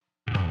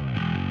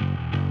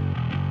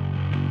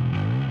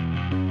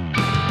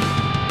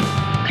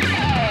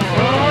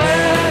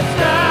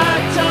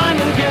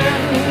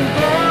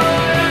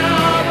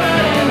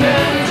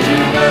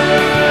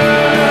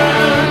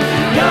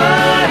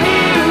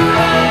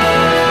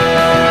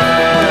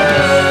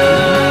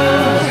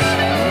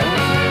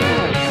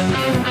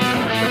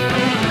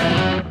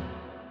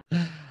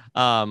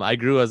I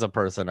grew as a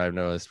person. I've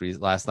noticed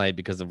last night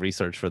because of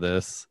research for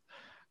this.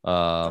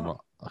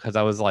 Because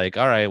I was like,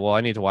 all right, well,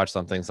 I need to watch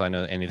something so I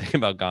know anything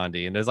about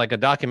Gandhi. And there's like a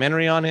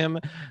documentary on him.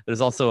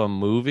 There's also a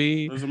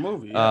movie There's a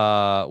movie,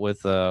 yeah.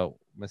 with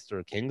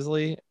Mr.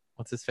 Kingsley.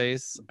 What's his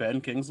face?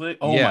 Ben Kingsley.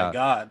 Oh my Yeah.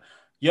 God.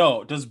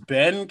 Yo, does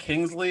Ben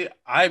Kingsley?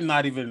 I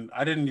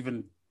didn't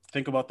even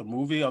think about the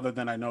movie other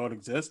than I know it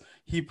exists.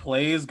 He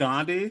plays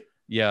Gandhi.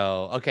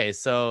 Yo, okay,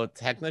 so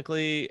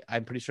technically,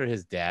 I'm pretty sure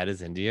his dad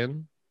is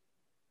Indian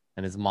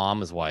and his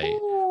mom is white,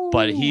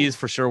 but Ooh. he's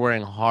for sure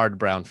wearing hard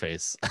brown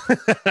face.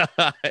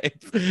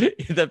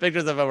 The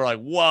pictures of him were like,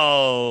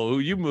 whoa,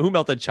 who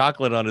melted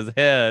chocolate on his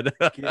head?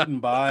 Getting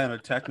by on a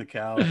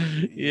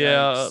technicality.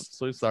 Yeah, Yikes.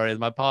 so sorry,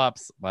 my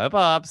pops, my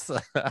pops.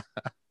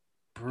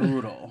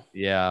 Brutal.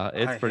 Yeah,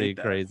 it's I pretty hate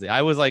that. crazy.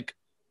 I was like,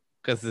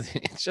 because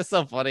it's just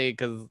so funny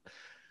because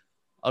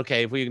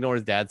okay, if we ignore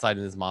his dad's side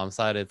and his mom's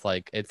side, it's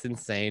like it's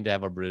insane to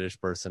have a British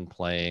person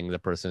playing the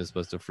person who's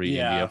supposed to free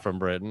India Yeah. from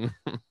Britain.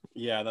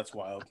 Yeah, that's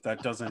wild.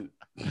 That doesn't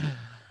they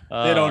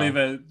don't uh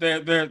even they're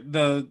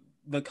the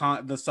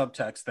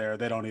subtext there,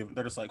 they don't even,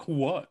 they're just like,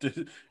 what?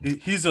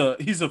 He's got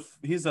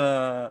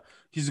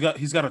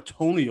a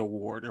Tony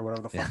Award or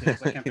whatever the fuck it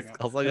is. I can't think he's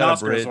of also an got a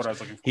Oscar is what bridge. I was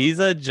looking for. He's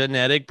a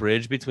genetic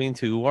bridge between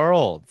two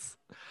worlds.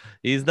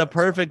 He's the That's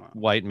fucking perfect wild.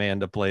 white man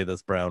to play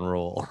this brown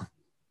role.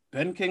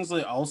 Ben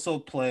Kingsley also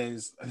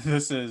plays.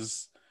 This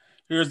is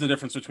Here's the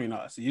difference between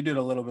us. You did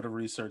a little bit of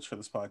research for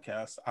this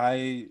podcast.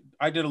 I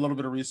did a little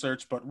bit of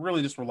research, but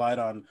really just relied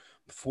on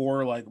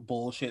four like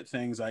bullshit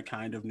things I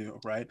kind of knew,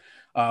 right?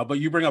 But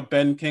you bring up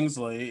Ben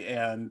Kingsley,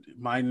 and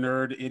my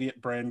nerd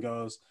idiot brain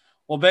goes,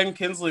 "Well, Ben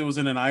Kingsley was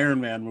in an Iron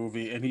Man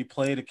movie, and he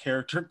played a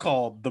character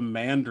called the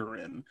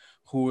Mandarin,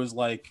 who is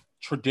like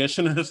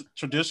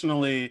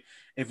traditionally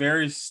a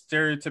very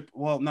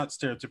well, not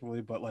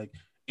stereotypically, but like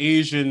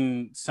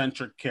Asian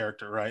centric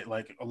character, right?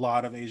 Like a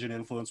lot of Asian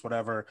influence,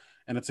 whatever,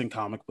 and it's in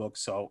comic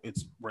books, so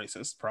it's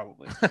racist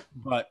probably.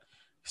 But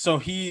so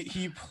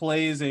he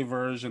plays a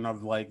version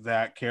of like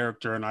that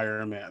character in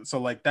Iron Man. So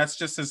like that's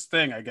just his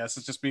thing, I guess.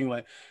 It's just being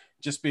like,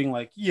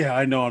 yeah,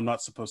 I know I'm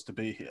not supposed to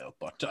be here,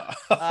 but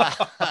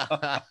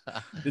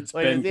it's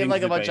Wait, does Ben he have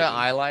like a Kingsley, bunch of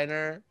baby.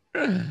 eyeliner?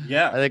 I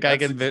Yeah, think I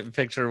can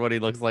picture what he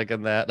looks like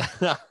in that.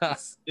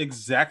 that's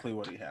exactly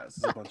what he has.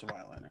 Is a bunch of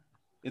eyeliner.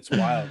 It's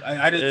wild.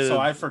 I did so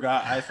I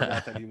forgot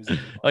that he was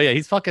even Oh part of yeah, it.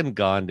 he's fucking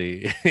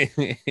Gandhi.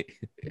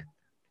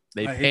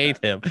 They I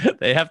hate paid that. him.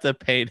 They have to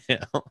pay him.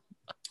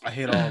 I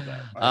hate all of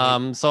that. I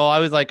hate So I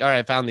was like, all right,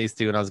 I found these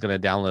two and I was gonna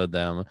download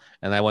them.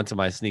 And I went to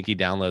my sneaky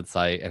download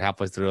site, and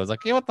halfway through, I was like,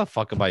 hey, what the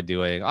fuck am I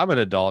doing? I'm an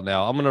adult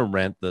now. I'm gonna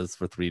rent this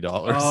for $3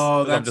 Oh, because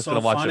I'm that's just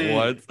gonna so watch it funny.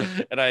 once.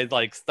 And I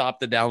like stopped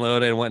the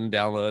download and went and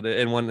downloaded it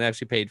and went and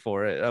actually paid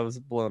for it. I was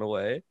blown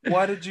away.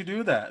 Why did you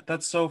do that?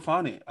 That's so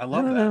funny. I I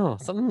love don't that. know.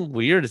 Something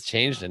weird has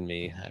changed in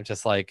me. I'm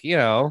just like,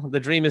 the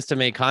dream is to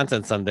make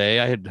content someday.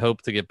 I had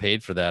hoped to get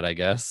paid for that, I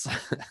guess.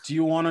 Do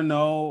you want to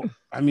know?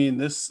 I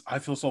mean, I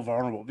feel so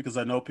vulnerable because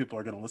I know people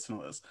are going to listen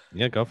to this.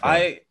 Yeah, go for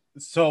it.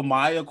 So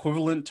my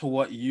equivalent to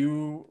what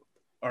you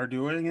are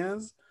doing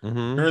is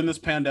Mm-hmm. during this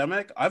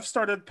pandemic, I've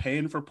started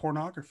paying for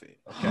pornography.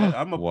 Okay.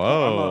 I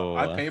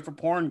Whoa. pay for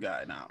porn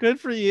guy now. Good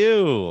for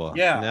you.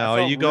 Yeah. I Now, are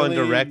felt you going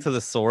direct really, to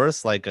the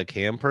source like a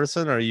cam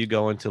person, or are you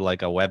going to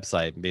like a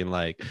website and being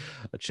like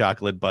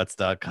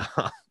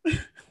chocolatebutts.com?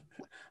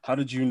 how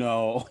did you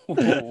know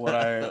what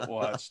I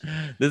watched?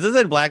 This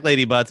isn't Black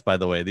Lady Butts, by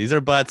the way. These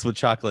are butts with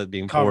chocolate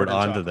being poured Covered in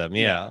onto chocolate. them.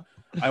 Yeah.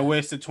 Yeah. I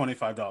wasted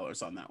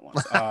 $25 on that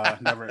once.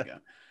 Never again.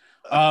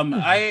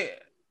 I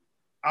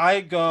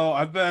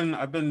I've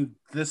been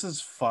this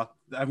is fuck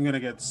I'm gonna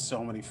get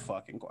so many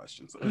fucking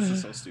questions. This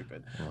is so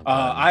stupid. Oh,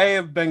 God. I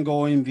have been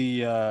going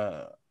the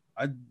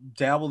I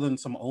dabbled in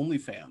some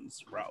OnlyFans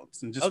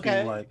routes and just being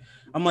Okay. like,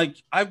 I'm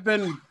like, I've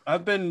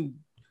been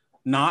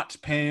not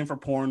paying for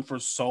porn for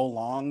so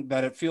long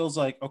that it feels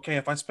like, okay,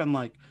 if I spend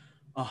like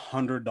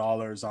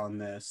 $100 on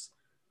this,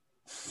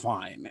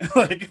 fine.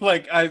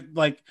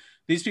 Like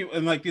these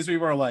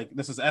people are like,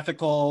 this is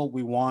ethical,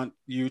 we want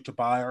you to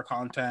buy our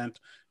content.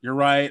 You're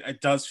right,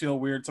 it does feel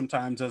weird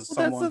sometimes as Well,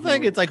 that's someone the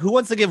thing. who It's like, who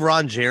wants to give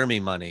Ron Jeremy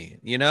money?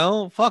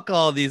 Fuck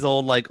all these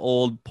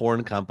old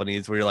porn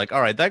companies where you're like, all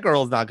right, that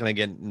girl's not going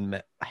to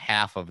get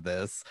half of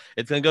this.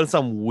 It's going to go to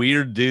some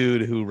weird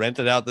dude who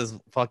rented out this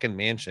fucking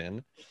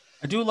mansion.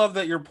 I do love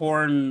that your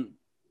porn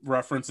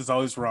reference is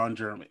always Ron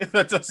Jeremy.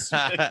 That's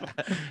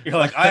you're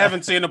like, I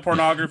haven't seen a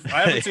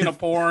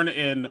porn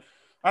in,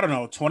 I don't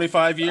know,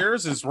 25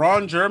 years. Is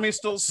Ron Jeremy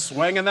still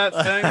swinging that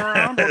thing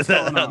around? What's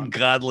That going on?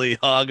 ungodly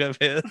hog of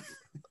his.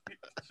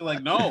 You're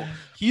like, no,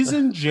 he's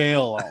in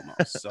jail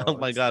almost. Oh So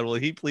my God. Will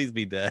he please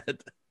be dead?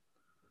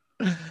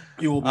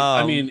 he will be.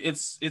 I Um, mean,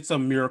 it's a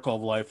miracle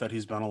of life that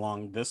he's been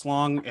along this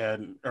long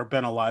and or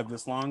been alive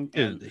this long,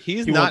 and Dude,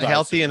 he's he will not die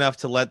healthy soon. enough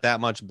to let that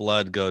much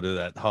blood go to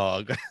that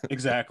hog.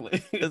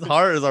 Exactly. His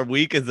heart is as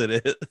weak as it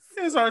is.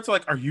 His heart's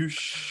like, are you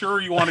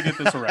sure you want to get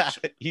this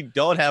erection? You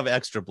don't have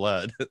extra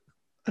blood.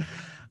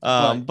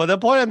 But But the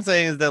point I'm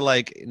saying is that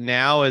like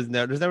now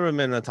there's never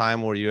been a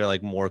time where you're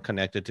like more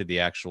connected to the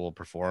actual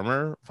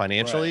performer right.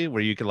 financially,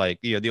 where you could like,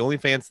 the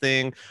OnlyFans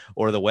thing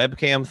or the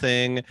webcam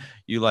thing,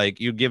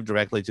 you give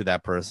directly to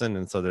that person,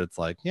 and so that it's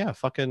like, yeah,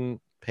 fucking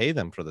pay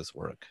them for this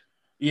work.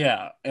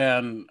 Yeah,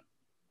 and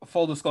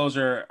full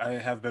disclosure, I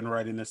have been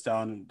writing this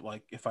down.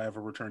 Like, if I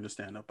ever return to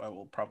stand up, I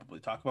will probably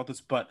talk about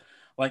this. But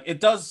like, it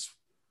does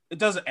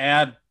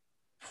add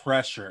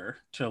pressure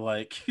to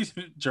like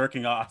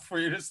jerking off,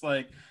 where you're just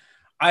like,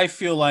 I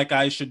feel like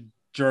I should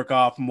jerk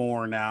off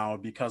more now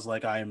because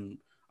like I'm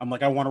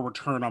like I want to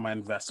return on my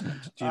investment.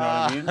 Do you know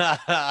what I mean?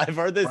 I've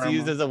heard this Where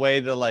used I'm as a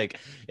way to like,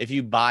 if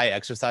you buy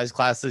exercise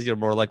classes, you're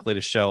more likely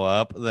to show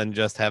up than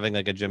just having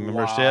like a gym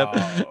membership.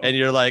 wow. And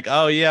you're like,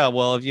 oh yeah,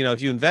 well if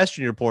you invest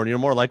in your porn, you're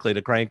more likely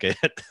to crank it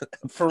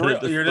For instead of real,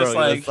 just you're just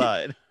throwing it like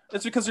aside.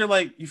 it's because you're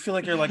like you feel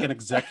like you're like an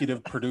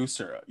executive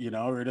producer, you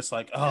know? You're just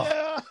like, oh,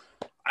 Yeah.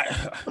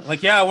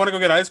 like yeah, I want to go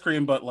get ice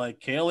cream, but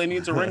like Kaylee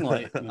needs a ring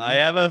light, you I know?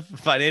 have a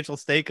financial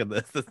stake in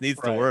this. This needs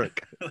to Right.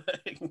 work.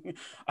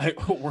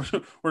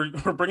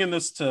 We're bringing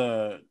this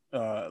to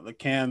the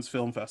Cannes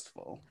Film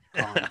Festival,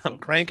 Cannes I'm Film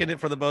cranking Festival. it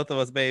for the both of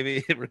us,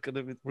 baby.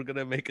 We're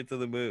gonna make it to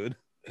the moon.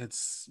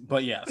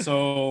 But yeah,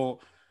 so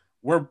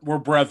we're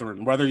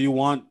brethren, whether you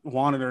want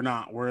it or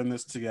not. We're in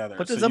this together.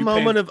 But So there's a you pay.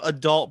 moment of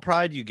adult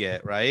pride you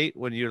get, right?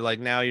 When you're like,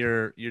 now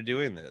you're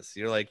doing this.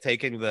 You're like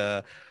taking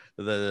the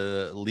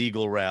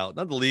legal route,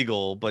 not the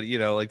legal, but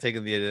like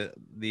taking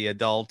the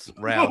adult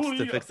route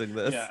to fixing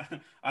this. Yeah,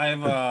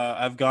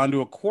 I've gone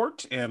to a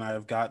court and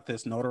I've got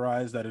this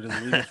notarized that it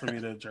is legal for me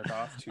to jerk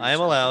off to I am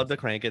certain allowed things. to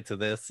crank it to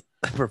this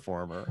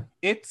performer.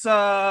 It's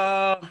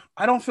I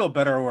don't feel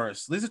better or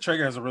worse. Lisa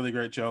Traeger has a really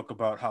great joke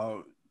about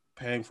how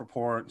paying for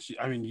porn.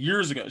 I mean,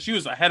 years ago, she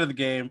was ahead of the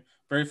game.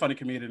 Very funny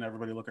comedian.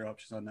 Everybody look her up.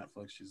 She's on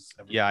Netflix. She's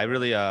Yeah, I everywhere.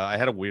 really I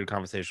had a weird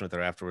conversation with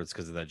her afterwards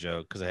because of that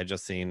joke, because I had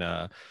just seen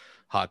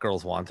Hot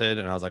Girls Wanted,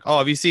 and I was like, oh,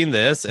 have you seen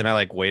this? And I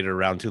like waited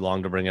around too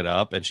long to bring it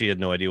up, and she had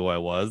no idea who I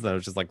was. And I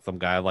was just like some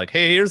guy like,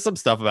 hey, here's some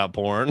stuff about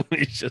porn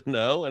you should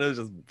know. And it was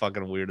just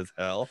fucking weird as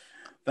hell.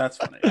 That's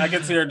funny. I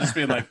can see her just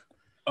being like,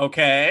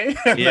 okay,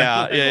 and then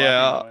Yeah, like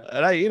yeah, walking yeah.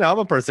 away. And I'm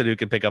a person who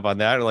can pick up on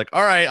that. And like,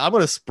 all right, I'm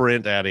gonna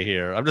sprint out of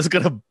here. I'm just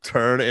gonna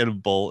turn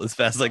and bolt as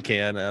fast as I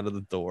can out of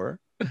the door.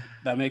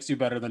 That makes you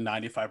better than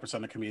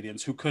 95% of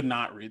comedians who could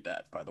not read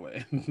that, by the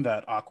way.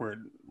 That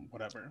awkward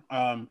whatever.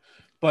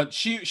 But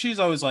she's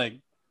always like,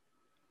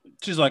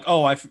 she's like,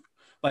 oh,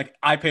 like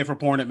I pay for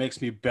porn, it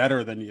makes me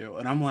better than you.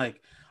 And I'm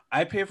like,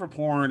 I pay for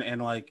porn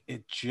and like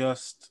it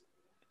just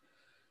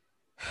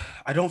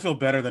I don't feel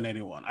better than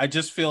anyone. I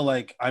just feel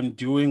like I'm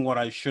doing what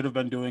I should have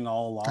been doing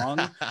all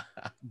along,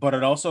 but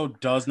it also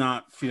does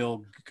not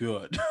feel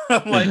good.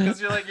 Like,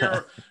 because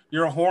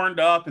you're horned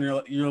up and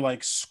you're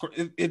like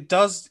it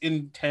does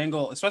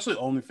entangle, especially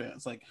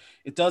OnlyFans. Like,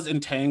 it does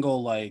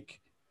entangle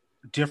like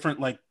different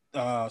like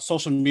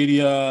social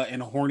media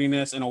and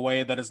horniness in a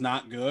way that is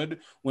not good.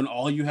 When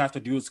all you have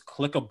to do is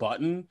click a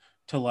button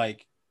to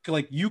like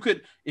you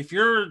could, if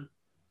you're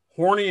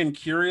horny and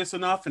curious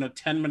enough in a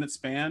 10-minute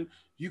span,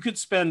 you could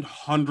spend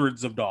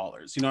hundreds of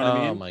dollars. You know what I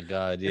Oh mean? my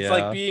god, It's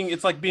like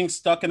yeah. being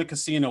stuck in a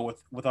casino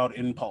without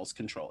impulse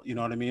control. You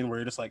know what I mean? Where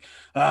you're just like,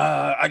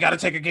 I got to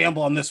take a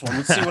gamble on this one.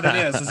 Let's see what it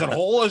is. Is it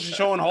whole? Is it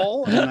showing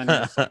whole? And then you're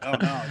just like, oh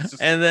no, it's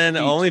just And then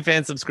heat.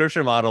 OnlyFans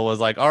subscription model was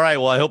like, all right,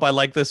 well, I hope I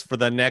like this for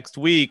the next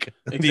week,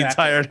 the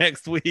entire Exactly.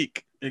 next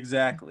week.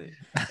 Exactly.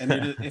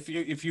 And if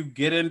you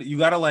get in, you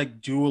got to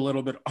like do a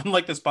little bit.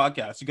 Unlike this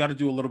podcast, you got to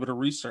do a little bit of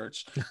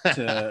research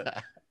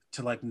to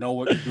to like know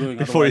what you're doing.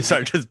 Before you Otherwise,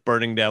 start just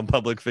burning down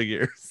public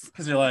figures.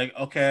 because you're like,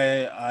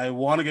 okay, I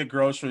want to get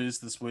groceries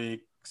this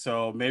week,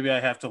 so maybe I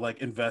have to like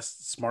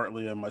invest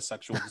smartly in my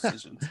sexual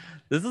decisions.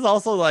 This is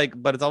also like,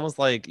 but it's almost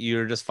like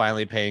you're just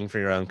finally paying for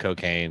your own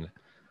cocaine.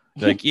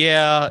 Like,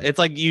 yeah, it's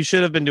like you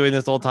should have been doing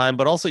this the whole time,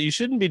 but also you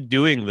shouldn't be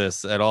doing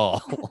this at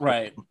all.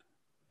 Right.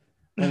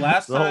 The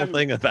last The whole time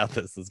thing about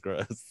this is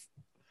gross.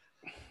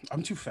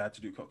 I'm too fat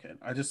to do cocaine.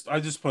 I just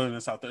putting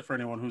this out there for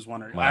anyone who's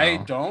wondering. I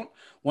Wow. don't.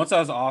 Once I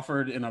was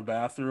offered in a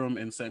bathroom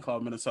in St.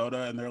 Cloud,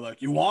 Minnesota, and they're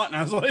like, "You want?" And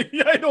I was like,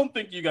 "Yeah, I don't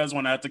think you guys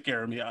want to have to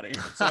carry me out of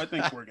here." So I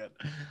think we're good.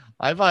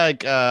 I've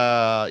like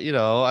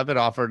I've been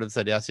offered and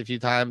said yes a few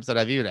times, and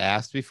I've even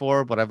asked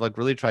before, but I've like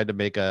really tried to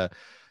make a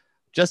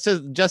just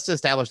to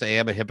establish that I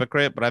am a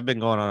hypocrite, but I've been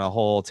going on a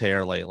whole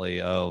tear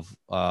lately of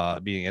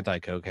being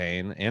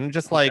anti-cocaine, and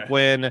just like Okay.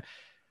 when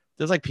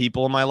there's like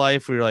people in my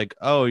life where you're like,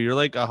 oh, you're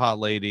like a hot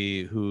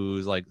lady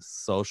whose like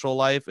social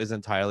life is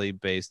entirely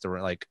based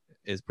around like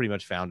is pretty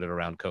much founded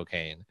around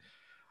cocaine.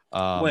 Wait,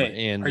 are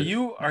And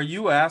you are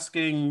you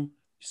asking?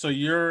 So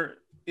you're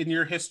in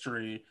your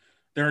history.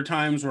 There are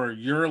times where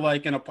you're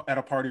like at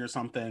a party or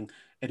something,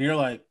 and you're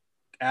like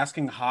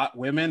asking hot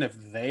women if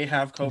they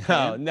have no,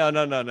 cocaine. no,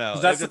 no, no, no. Because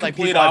It's that's the just like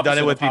complete people I've done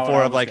it opposite of with how it before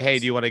of always like, hey, do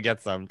goes. you want to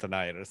get some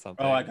tonight or Oh, I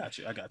something? got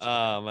you. I got you.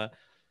 Okay. Um,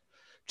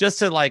 just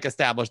to like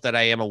establish that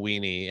I am a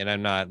weenie and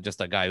I'm not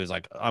just a guy who's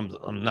like I'm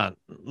not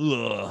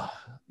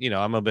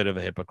I'm a bit of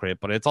a hypocrite,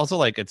 but it's also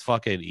like it's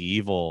fucking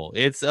evil.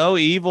 It's so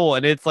evil,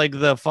 and it's like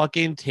the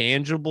fucking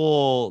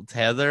tangible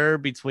tether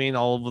between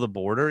all of the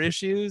border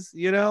issues,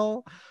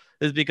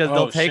 is because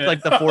Oh shit. they'll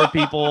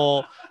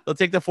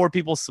take the four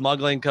people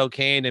smuggling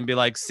cocaine and be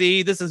like,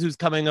 see, this is who's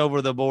coming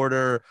over the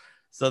border.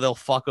 So they'll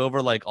fuck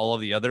over like all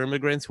of the other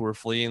immigrants who are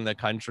fleeing the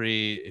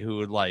country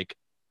who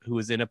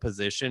is in a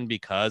position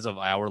because of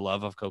our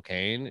love of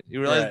cocaine.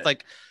 You realize it's Right.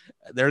 like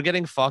they're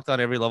getting fucked on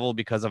every level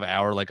because of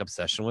our like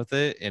obsession with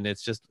it, and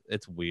it's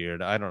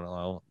weird. I don't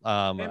know. Hey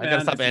I gotta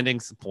man, stop if you ending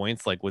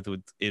points like with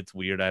it's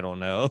weird. I don't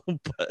know,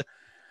 but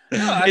no,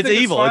 I it's think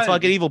it's evil. It's fine.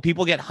 fucking evil.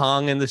 People get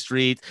hung in the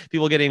streets.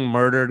 People getting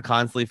murdered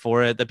constantly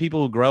for it. The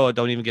people who grow it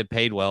don't even get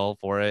paid well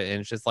for it,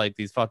 and it's just like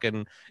these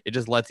fucking. It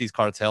just lets these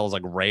cartels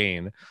like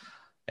reign.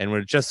 And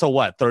we're just so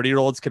what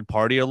 30-year-olds can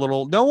party a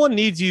little. No one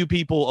needs you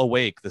people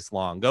awake this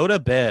long. Go to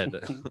bed.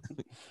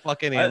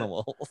 Fucking I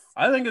animals.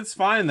 I think it's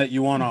fine that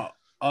you want to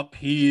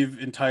upheave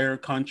entire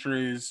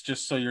countries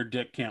just so your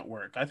dick can't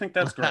work. I think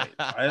that's great.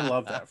 I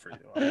love that for you.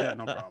 I got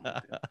no problem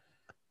with you.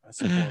 I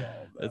support all of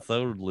that. It's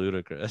so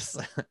ludicrous.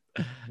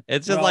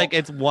 It's just like Well,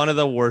 it's one of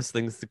the worst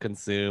things to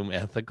consume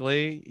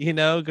ethically,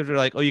 because you're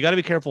like, oh, you got to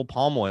be careful.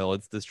 Palm oil,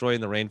 it's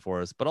destroying the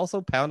rainforest, but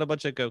also pound a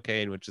bunch of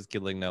cocaine, which is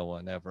killing no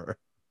one ever.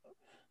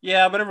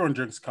 yeah, but everyone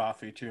drinks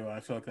coffee too. I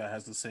feel like that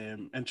has the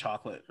same, and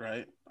chocolate,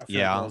 right? I feel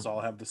like Yeah, those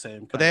all have the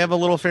same but they kind have a of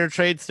little fair repercussions.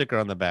 trade sticker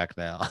on the back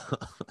now.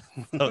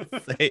 So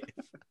it's safe.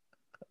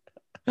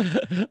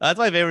 That's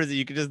my favorite. Is that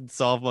you can just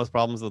solve most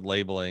problems with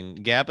labeling.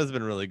 Gap has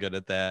been really good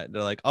at that.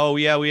 They're like, oh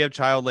yeah, we have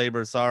child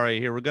labor. Sorry,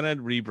 here we're gonna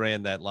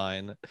rebrand that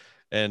line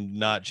and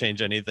not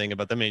change anything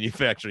about the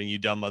manufacturing. You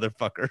dumb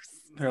motherfuckers.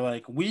 They're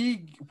like,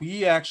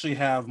 we actually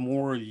have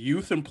more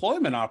youth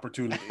employment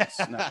opportunities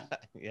now.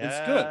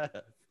 It's good.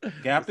 Yeah,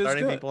 Gap is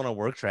starting good. people on a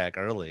work track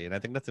early, and I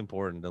think that's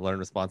important to learn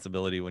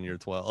responsibility when you're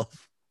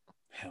 12.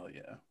 Hell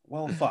yeah.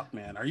 Well, fuck,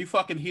 man. Are you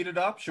fucking heated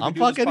up? Should we I'm do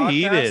this fucking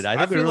heated. podcast? I I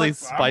think we feel really like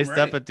I'm spiced up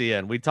ready. at the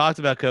end. We talked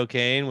about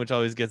cocaine, which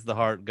always gets the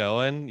heart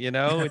going. We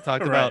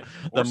talked about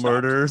Right. the Or stopped.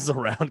 murders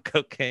around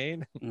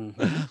cocaine.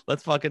 Mm-hmm.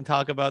 Let's fucking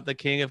talk about the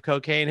king of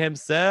cocaine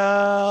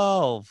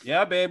himself.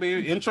 Yeah,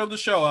 baby. Intro the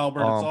show,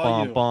 Albert. It's Bum, all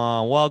bum, you.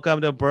 bum. Welcome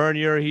to Burn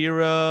Your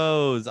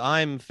Heroes.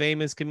 I'm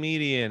famous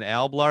comedian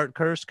Alblart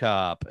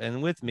Kirschkopf,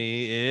 and with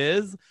me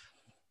is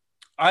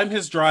I'm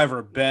his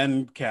driver,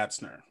 Ben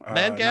Katzner.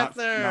 Ben Not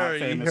Katzner. You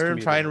famous heard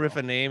him trying comedian to at riff a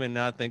all. name and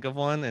not think of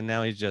one, and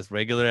now he's just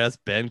regular ass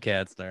Ben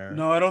Katzner.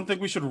 No, I don't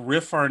think we should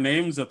riff our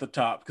names at the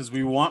top because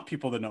we want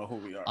people to know who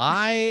we are.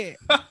 I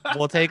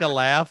will take a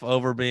laugh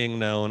over being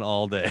known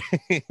all day.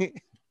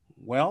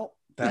 Well,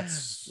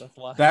 That's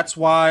why. that's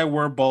why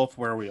we're both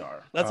where we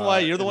are. That's why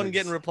you're the And one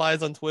getting it's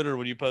replies on Twitter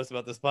when you post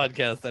about this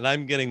podcast, and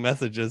I'm getting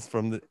messages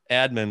from the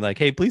admin like,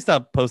 "Hey, please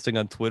stop posting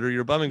on Twitter.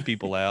 You're bumming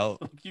people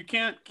out." you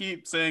can't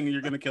keep saying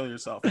you're gonna kill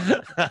yourself.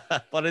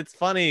 But it's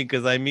funny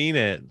because I mean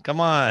it. Come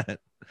on, it's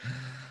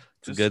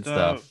Just good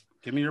stuff.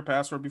 give me your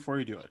password before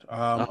you do it.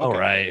 All Okay.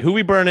 right, who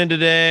we burning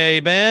today,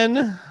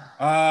 Ben?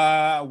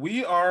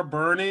 We are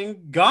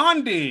burning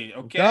Gandhi.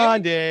 Okay.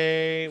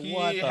 Gandhi.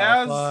 What He the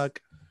has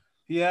fuck?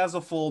 he has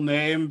a full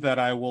name that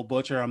I will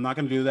butcher. I'm not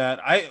going to do that.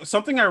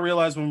 Something I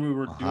realized when we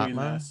were doing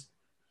Mahatma? this.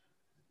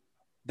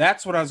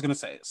 That's what I was going to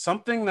say.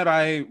 Something that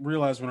I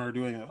realized when we were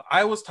doing it.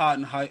 I was taught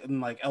in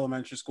like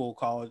elementary school,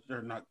 college,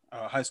 or not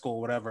high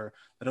school, whatever,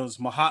 that it was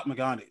Mahatma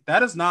Gandhi.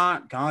 That is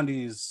not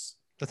Gandhi's.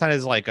 That's not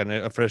his like an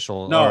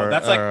official No, or,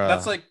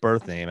 that's like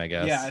birth name, I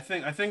guess. yeah. I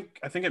think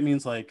it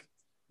means like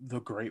the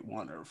great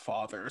one or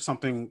father or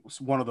something.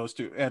 One of those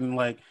two, and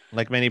Like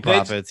many they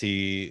prophets,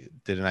 he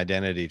did an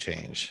identity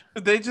change.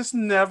 they just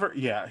never.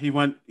 Yeah, he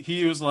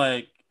was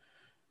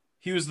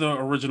the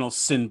original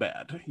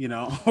Sinbad,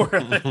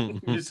 where like,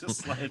 he's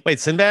just like Wait,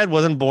 Sinbad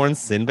wasn't born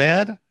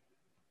Sinbad?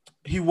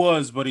 he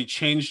was, but he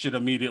changed it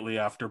immediately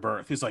after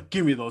birth. He's like,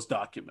 "Give me those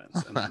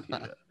documents," and then he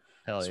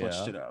Hell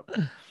switched yeah. it up.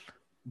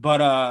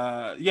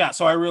 But yeah.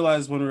 So I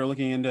realized when we were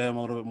looking into him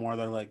a little bit more,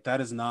 they're like,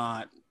 that is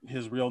not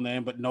his real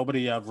name. But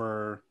nobody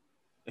ever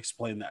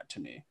explained that to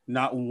me.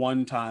 Not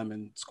one time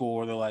in school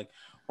where they're like,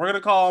 "We're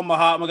gonna call him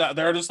Mahatma Gandhi."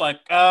 They're just like,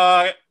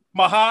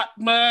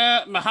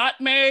 Mahatma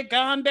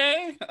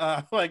Gandhi.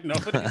 Like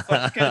nobody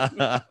fucking.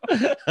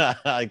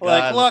 Like,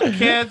 look,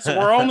 kids,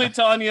 we're only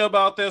telling you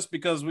about this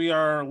because we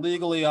are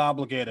legally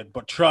obligated.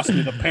 But trust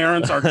me, the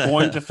parents are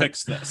going to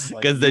fix this.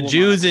 Because the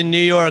Jews in New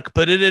York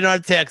put it in our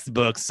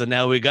textbooks, so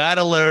now we got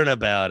to learn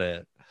about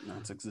it.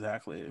 That's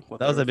exactly what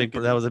That was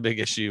a big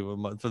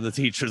issue for the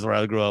teachers where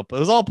I grew up. It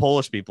was all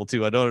Polish people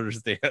too. I don't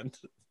understand.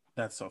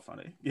 That's so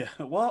funny. Yeah.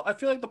 Well, I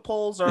feel like the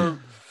Poles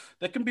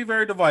they can be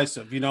very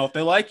divisive. If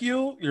they like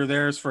you, you're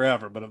theirs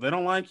forever. But if they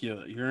don't like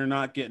you, you're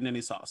not getting any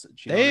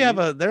sausage.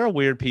 They're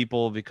weird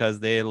people because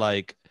they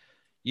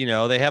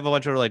they have a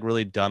bunch of like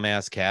really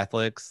dumbass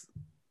Catholics.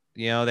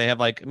 They have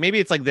like maybe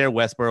it's like their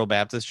Westboro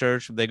Baptist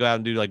Church. They go out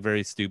and do like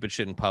very stupid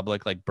shit in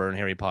public, like burn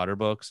Harry Potter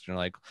books. You're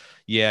like,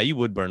 yeah, you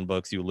would burn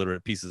books, you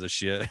illiterate pieces of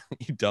shit,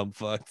 you dumb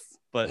fucks.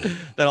 But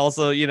then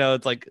also,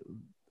 it's like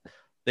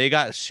they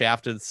got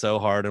shafted so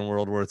hard in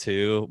World War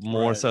II,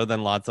 more Right. so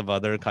than lots of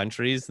other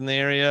countries in the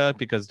area,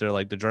 because they're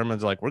like, the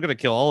Germans are like, we're gonna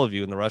kill all of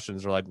you, and the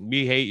Russians are like,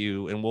 we hate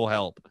you and we'll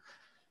help.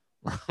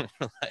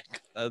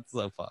 Like, that's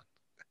so fucked.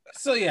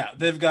 So yeah,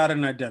 they've got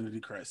an identity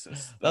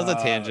crisis. That was a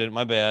tangent.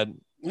 My bad.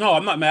 No,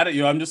 I'm not mad at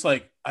you. I'm just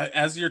like,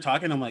 as you're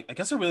talking, I'm like, I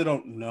guess I really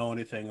don't know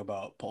anything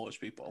about Polish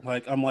people.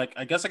 Like, I'm like,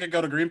 I guess I could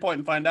go to Greenpoint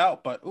and find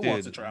out, but who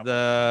wants to Dude, travel?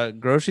 the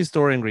grocery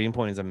store in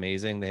Greenpoint is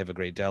amazing. They have a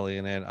great deli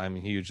in it. I'm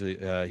hugely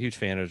huge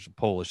fan of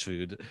Polish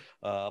food.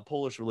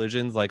 Polish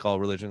religions, like all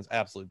religions,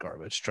 absolute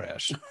garbage,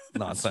 trash,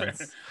 That's fair.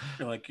 nonsense.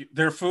 You're like,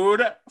 their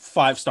food,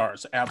 5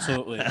 stars,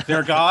 absolutely.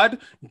 Their God,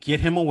 get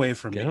him away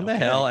from Get me. him the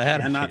Okay, hell out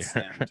of cannot here.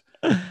 stand.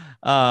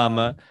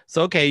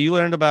 So okay, you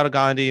learned about a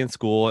Gandhi in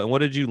school, and what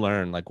did you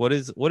learn? Like, what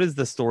is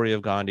the story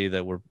of Gandhi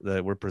that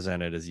we're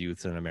presented as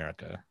youths in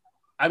America?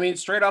 I mean,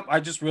 straight up,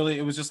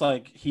 it was just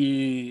like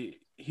he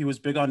was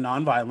big on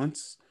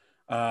nonviolence.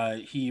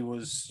 He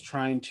was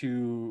trying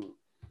to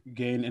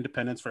gain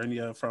independence for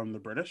India from the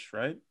British,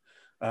 right?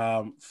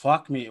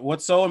 Fuck me.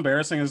 What's so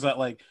embarrassing is that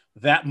like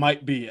that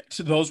might be it.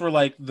 Those were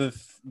like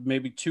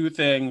maybe two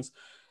things,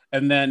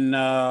 and then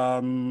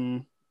I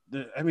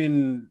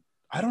mean,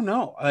 I don't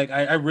know. Like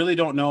I really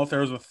don't know if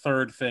there was a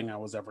third thing I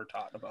was ever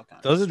taught about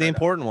Gandhi. Those are the Straight up,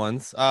 important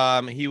ones.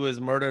 He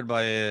was murdered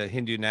by a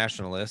Hindu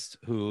nationalist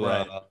who,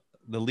 right?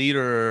 the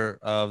leader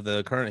of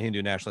the current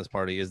Hindu nationalist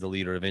party is the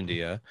leader of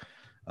India,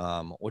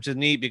 which is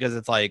neat because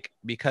it's like,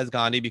 because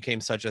Gandhi became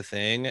such a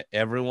thing,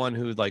 everyone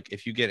who, like,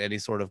 if you get any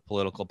sort of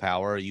political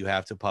power, you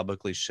have to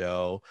publicly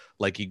show,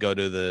 like, you go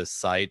to the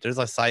site. There's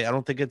a site, I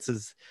don't think it's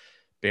his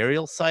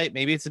burial site,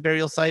 maybe it's a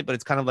burial site, but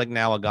it's kind of like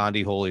now a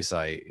Gandhi holy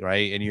site,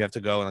 right? And you have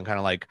to go and kind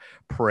of like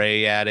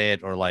pray at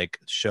it or like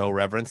show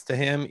reverence to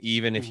him,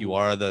 even if you Mhm.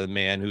 are the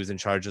man who's in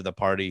charge of the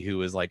party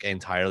who is like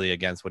entirely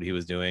against what he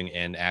was doing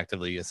and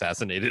actively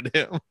assassinated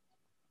him.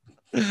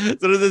 So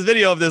there's this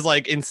video of this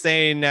like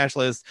insane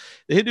nationalist,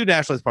 the Hindu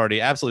nationalist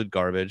party, absolute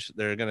garbage.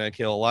 They're gonna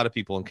kill a lot of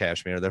people in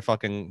Kashmir. They're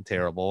fucking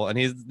terrible. And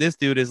this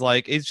dude is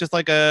like, he's just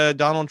like a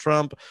Donald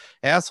Trump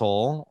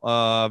asshole.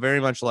 Very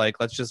much like,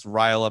 let's just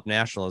rile up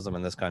nationalism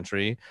in this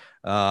country.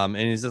 And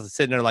he's just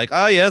sitting there like,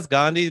 oh yes,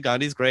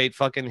 Gandhi's great.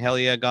 Fucking hell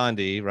yeah,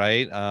 Gandhi,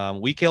 right?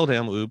 We killed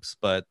him. Oops,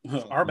 but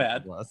Our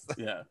bad. us.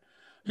 Yeah.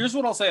 Here's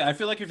what I'll say. I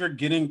feel like if you're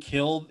getting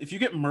killed, if you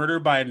get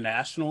murdered by a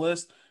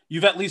nationalist,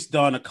 you've at least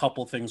done a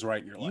couple things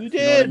right in your You life. You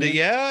know what I did, mean?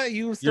 yeah.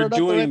 You stirred up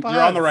the right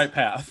You're on the pots. right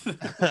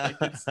path. Like,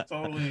 it's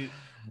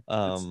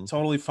um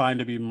totally fine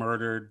to be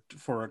murdered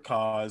for a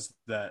cause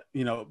that,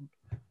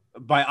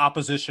 by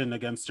opposition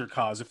against your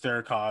cause, if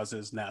their cause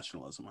is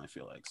nationalism, I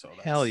feel like. So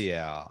Hell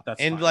yeah. that's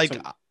And fine. like,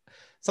 So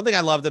something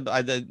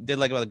I did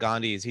like about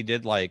Gandhi is he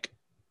did like,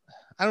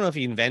 I don't know if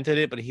he invented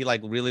it, but he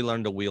like really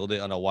learned to wield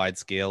it on a wide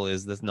scale.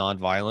 Is this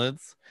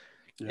nonviolence?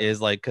 yeah. Is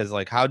like, because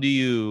like, how do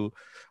you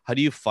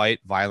fight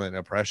violent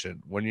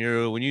oppression when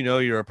you know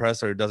your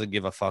oppressor doesn't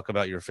give a fuck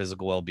about your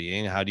physical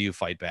well-being? How do you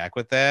fight back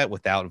with that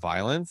without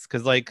violence?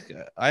 Because like,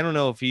 I don't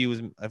know if he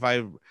was, if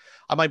I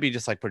might be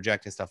just like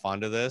projecting stuff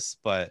onto this,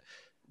 but if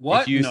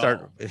What? you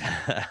start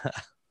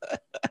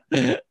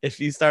No. if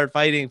you start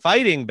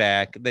fighting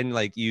back, then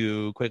like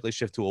you quickly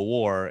shift to a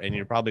war, and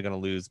you're probably going to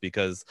lose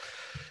because,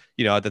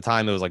 at the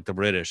time it was like the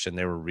British, and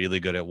they were really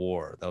good at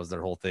war. That was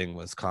their whole thing,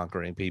 was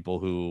conquering people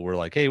who were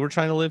like, hey, we're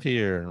trying to live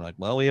here, and like,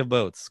 well, we have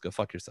boats, go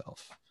fuck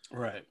yourself.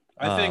 Right.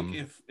 I think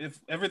um if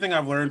everything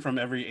I've learned from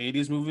every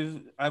 80s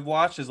movie I've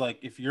watched is like,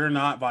 if you're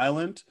not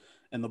violent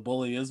and the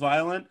bully is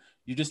violent,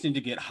 you just need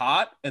to get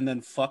hot and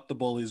then fuck the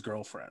bully's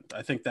girlfriend.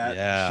 I think that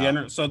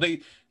yeah. so they,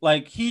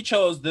 like, he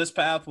chose this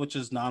path, which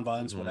is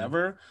nonviolence, Mhm.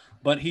 whatever,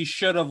 but he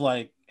should have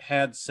like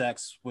had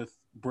sex with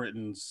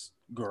Britain's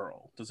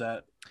girl. Does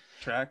that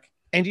track?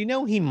 And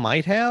he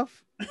might have.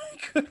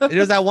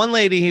 There's that one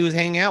lady he was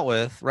hanging out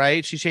with,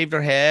 right? She shaved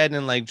her head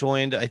and like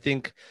joined, I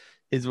think,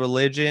 his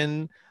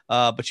religion.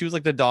 But she was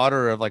like the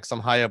daughter of like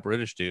some high up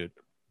British dude.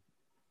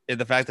 And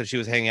the fact that she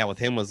was hanging out with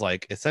him was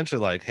like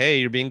essentially like, hey,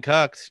 you're being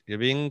cucked. You're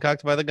being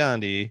cucked by the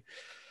Gandhi.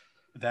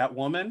 That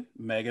woman,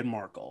 Meghan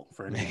Markle,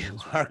 for anyone Meghan who's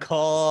wondering.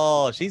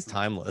 Markle. She's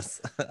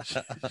timeless.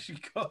 she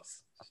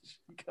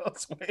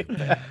goes way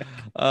back.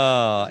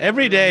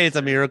 Every day it's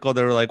a miracle.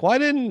 They were like, why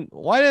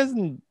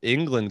doesn't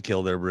England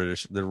kill their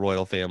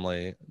royal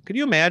family? Could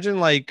you imagine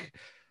like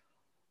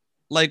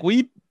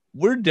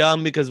we're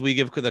dumb because we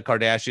give the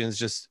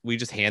Kardashians we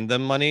just hand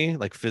them money,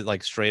 like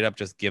straight up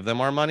just give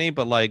them our money,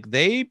 but like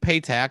they pay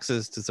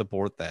taxes to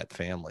support that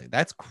family.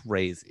 That's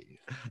crazy.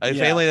 A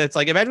Yeah. family that's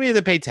like, imagine we had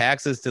to pay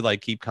taxes to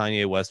like keep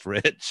Kanye West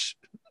rich.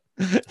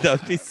 That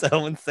would be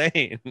so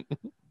insane.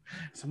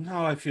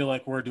 Somehow I feel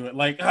like we're doing,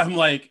 like, I'm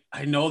like,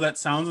 I know that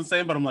sounds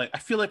insane, but I'm like, I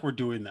feel like we're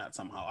doing that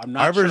somehow. I'm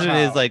Our not sure version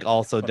is how, like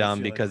also but I dumb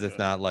feel like because we're it's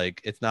doing it. not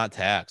like, it's not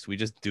tax. We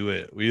just do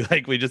it. We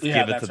just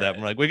Yeah, give it to that's them. right.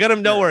 We're like, we got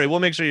them. Don't Right. worry, we'll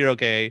make sure you're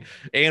okay,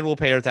 and we'll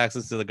pay our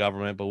taxes to the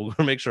government, but we'll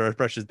make sure our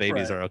precious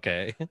babies Right. are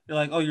okay. You're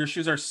like, oh, your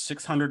shoes are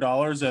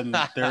 $600 and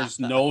there's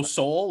no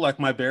sole. Like,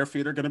 my bare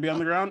feet are going to be on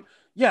the ground.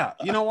 Yeah.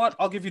 You know what?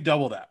 I'll give you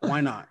double that. Why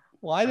not?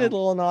 Why did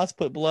Lil Nas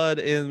put blood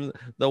in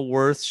the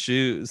worst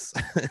shoes,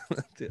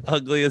 the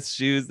ugliest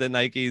shoes that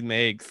Nike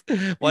makes?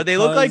 Why they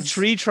look like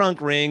tree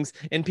trunk rings,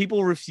 and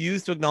people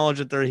refuse to acknowledge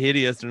that they're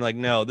hideous. And like,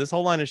 no, this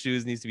whole line of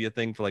shoes needs to be a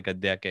thing for like a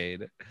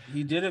decade.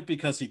 He did it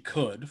because he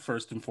could,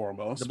 first and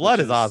foremost. The blood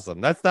is awesome.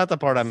 That's not the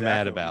part I'm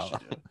mad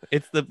about.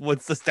 It's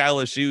the style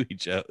of shoe he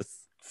chose.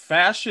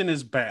 Fashion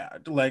is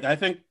bad. Like, I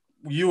think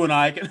you and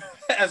I can,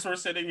 as we're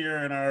sitting here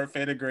in our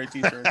faded gray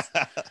t-shirts,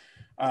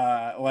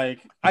 like,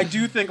 I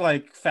do think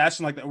like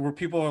fashion like that, where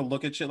people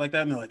look at shit like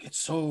that and they're like, it's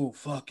so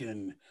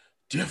fucking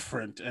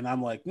different, and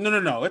I'm like,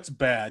 no, it's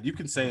bad. You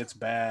can say it's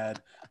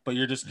bad, but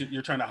you're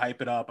trying to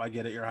hype it up. I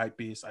get it, you're a hype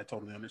beast. I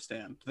totally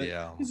understand.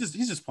 Yeah, he's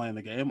just playing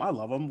the game. I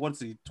love him. What's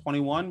he,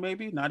 21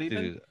 maybe? Not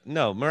even. Dude,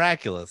 no,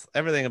 miraculous.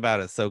 Everything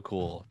about it is so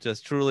cool.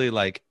 Just truly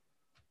like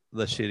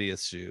the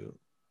shittiest shoe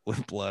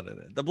with blood in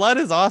it. The blood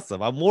is awesome.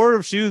 More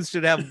of shoes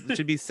should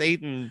be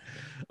Satan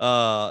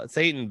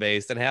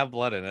based and have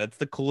blood in it. It's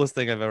the coolest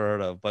thing I've ever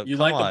heard of. But you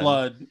like the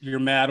blood, you're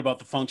mad about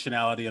the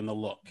functionality and the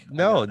look.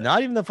 No,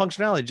 not even the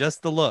functionality,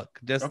 just the look,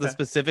 just the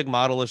specific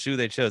model of shoe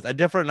they chose. A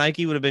different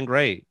Nike would have been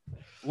great.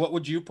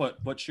 What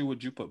shoe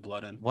would you put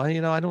blood in? Well,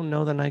 I don't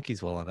know the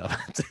Nikes well enough.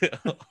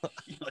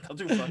 Like, I'll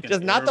do fucking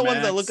just not the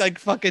ones that look like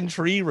fucking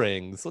tree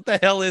rings. What the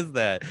hell is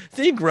that?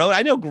 See,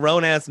 I know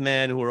grown ass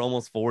men who are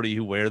almost 40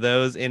 who wear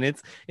those, and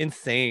it's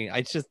insane.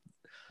 It's just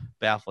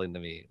baffling to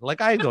me.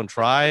 Like, I don't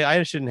try.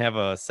 I shouldn't have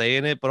a say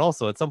in it, but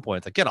also at some point,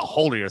 it's like, get a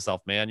hold of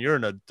yourself, man. You're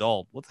an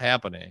adult. What's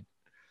happening?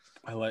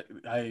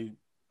 I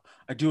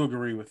do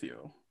agree with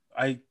you.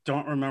 I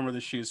don't remember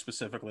the shoes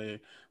specifically,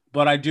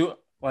 but I do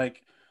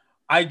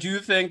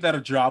think that a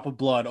drop of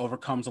blood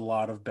overcomes a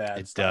lot of bad.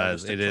 It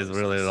does. It is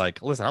really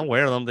like, listen, I'll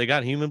wear them. They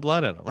got human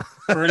blood in them.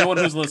 For anyone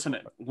who's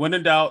listening, when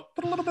in doubt,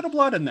 put a little bit of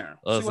blood in there.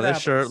 So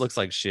this shirt looks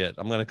like shit.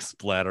 I'm going to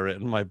splatter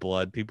it in my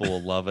blood. People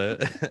will love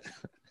it.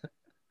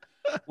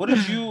 What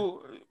did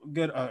you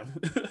get?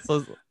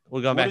 So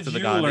we're going back to the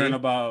Gandhi.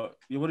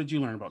 What did you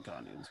learn about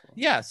Gandhi?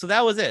 Yeah, so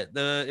that was it.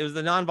 It was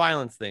the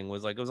nonviolence thing. It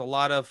was a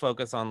lot of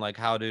focus on like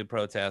how to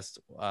protest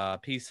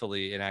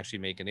peacefully and actually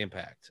make an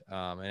impact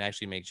and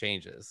actually make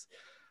changes.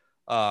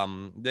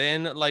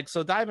 Then like,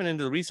 so diving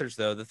into the research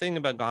though, the thing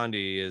about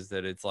Gandhi is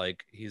that it's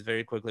like he's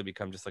very quickly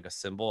become just like a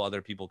symbol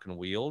other people can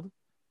wield.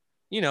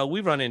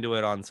 We've run into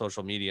it on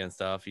social media and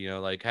stuff,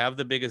 like have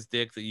the biggest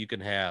dick that you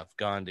can have,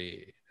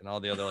 Gandhi, and all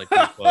the other like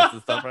quotes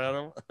and stuff around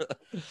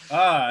him.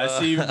 I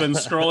see you've been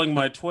scrolling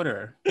my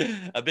Twitter.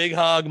 A big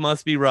hog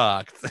must be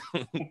rocked.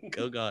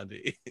 Go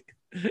Gandhi.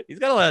 He's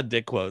got a lot of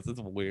dick quotes. It's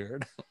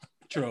weird.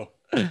 True.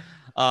 And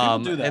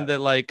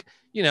that like,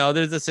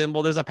 there's a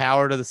symbol, there's a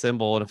power to the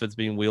symbol, and if it's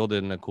being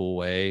wielded in a cool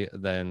way,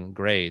 then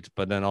great.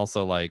 But then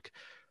also like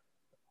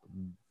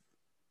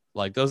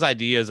those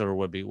ideas are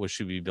what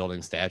should be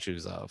building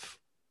statues of.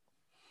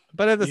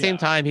 But at the same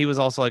time, he was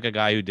also like a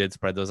guy who did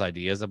spread those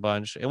ideas a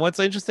bunch. And what's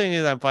interesting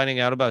is I'm finding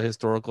out about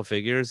historical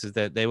figures is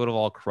that they would have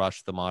all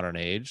crushed the modern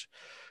age.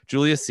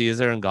 Julius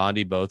Caesar and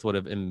Gandhi both would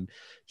have been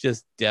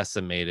just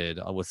decimated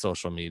with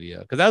social media,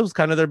 because that was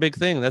kind of their big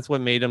thing. That's what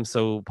made them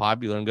so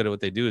popular and good at what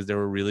they do, is they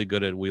were really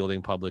good at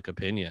wielding public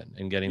opinion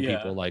and getting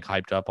people like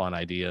hyped up on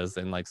ideas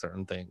and like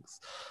certain things.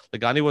 Like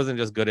Gandhi wasn't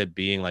just good at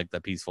being like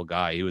the peaceful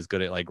guy. He was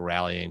good at like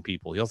rallying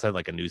people. He also had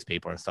like a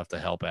newspaper and stuff to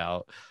help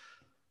out.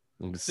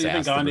 So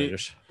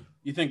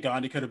you think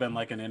Gandhi could have been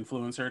like an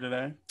influencer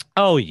today?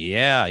 Oh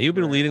yeah, he would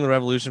be leading the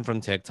revolution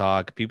from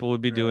TikTok. People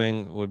would be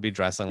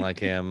dressing like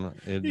him.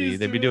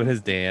 They'd be doing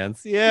his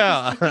dance.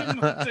 Yeah,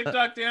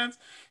 TikTok dance.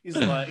 He's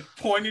like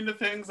pointing to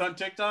things on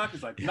TikTok.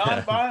 He's like,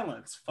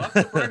 non-violence. Fuck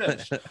the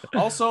British.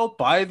 Also,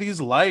 buy these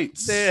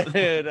lights.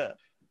 Dude.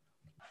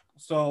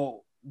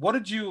 So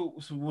when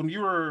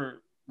you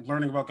were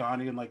learning about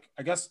Gandhi and like,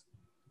 I guess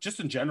just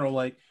in general,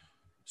 like,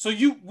 so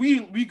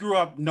we grew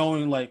up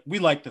knowing like we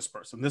like this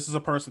person. This is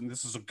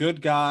a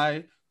good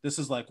guy. This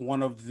is like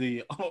one of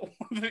the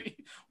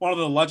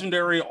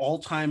legendary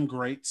all-time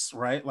greats,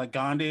 right? Like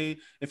Gandhi.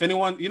 If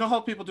anyone,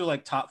 how people do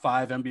like top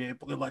 5 NBA,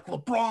 they're like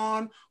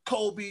LeBron,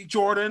 Kobe,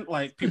 Jordan.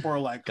 Like people are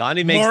like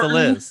Gandhi makes the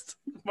list.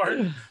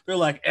 Martin. They're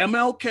like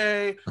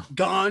MLK,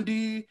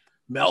 Gandhi,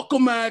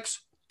 Malcolm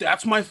X.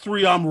 That's my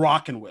 3 I'm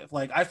rocking with.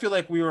 Like I feel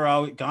like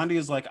Gandhi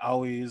is like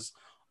always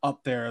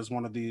up there as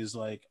one of these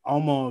like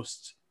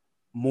almost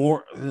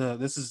more.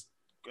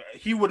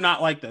 He would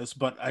not like this,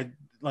 but I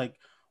like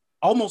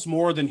almost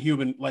more than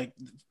human, like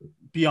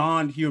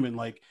beyond human,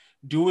 like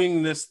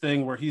doing this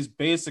thing where he's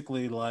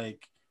basically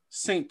like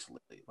saintly,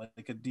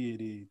 like a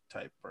deity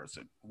type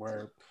person,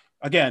 where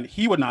again,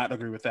 he would not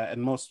agree with that.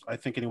 And I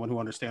think anyone who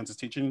understands his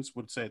teachings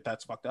would say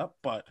that's fucked up,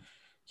 but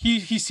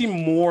he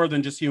seemed more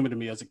than just human to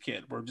me as a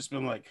kid. We're just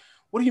been like,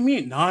 what do you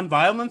mean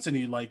non-violence? And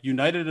he like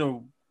united a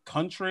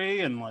country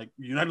and like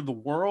united the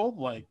world.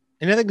 Like,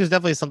 and I think there's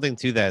definitely something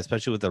to that,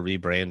 especially with the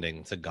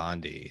rebranding to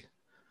Gandhi.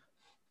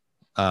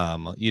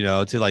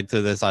 To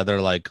this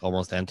other like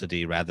almost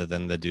entity rather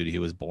than the dude he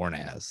was born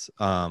as.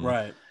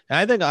 Right. And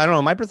I don't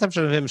know, my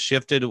perception of him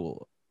shifted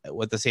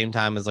at the same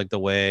time as like the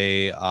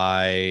way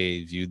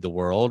I viewed the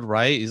world,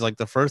 right? He's like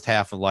the first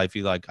half of life,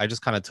 I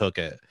just kind of took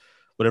it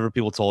whatever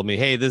people told me.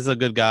 Hey, this is a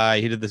good guy.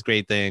 He did this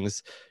great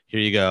things. Here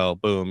you go.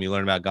 Boom. You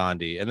learn about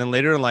Gandhi. And then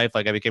later in life,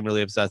 like I became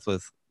really obsessed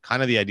with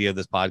kind of the idea of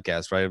this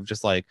podcast, right? Of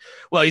just like,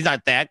 well, he's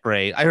not that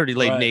great. I heard he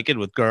laid Right. naked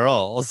with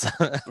girls.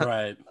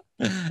 Right.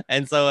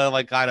 And so I'm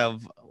like kind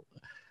of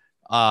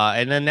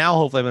and then now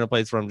hopefully I'm in a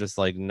place where I'm just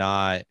like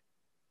not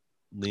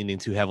leaning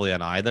too heavily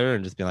on either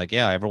and just being like,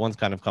 yeah, everyone's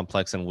kind of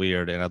complex and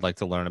weird, and I'd like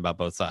to learn about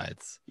both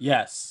sides.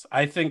 Yes,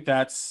 I think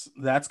that's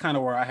kind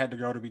of where I had to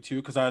go to be too,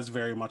 because I was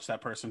very much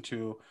that person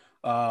too.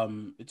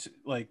 It's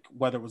like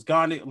whether it was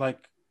Gandhi,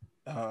 like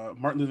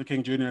Martin Luther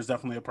King Jr. is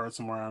definitely a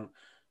person where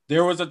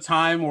there was a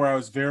time where I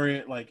was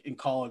very like in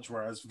college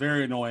where I was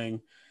very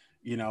annoying,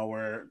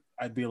 where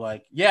I'd be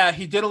like, yeah,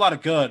 he did a lot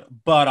of good,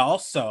 but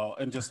also,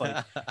 and just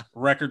like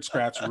record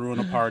scratch, ruin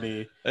a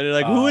party. And you're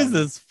like, who is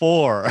this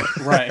for?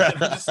 Right. I'm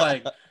just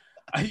like,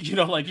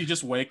 like you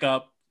just wake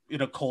up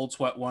in a cold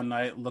sweat one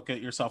night, look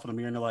at yourself in the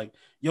mirror, and you're like,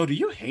 yo, do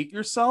you hate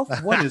yourself?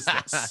 What is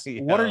this?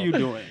 What are you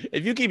doing?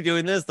 If you keep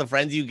doing this, the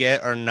friends you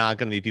get are not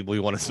going to be people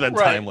you want to spend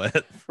time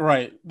with.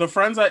 Right. The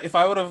friends if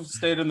I would have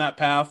stayed in that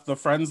path, the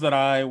friends that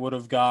I would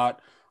have got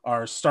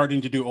are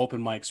starting to do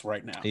open mics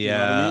right now. Yeah. You know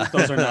what I mean?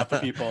 Those are not the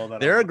people that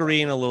they're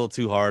agreeing a little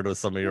too hard with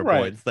some of your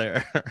points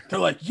there. They're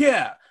like,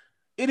 yeah,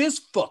 it is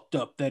fucked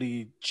up that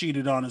he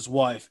cheated on his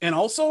wife. And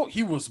also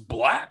he was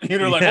black.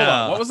 You're like, hold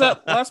on, what was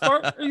that last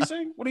part? Are you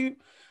saying? What are you?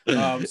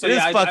 So it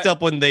is fucked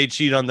up when they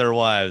cheat on their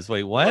wives.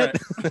 Wait, what?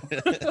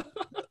 Right.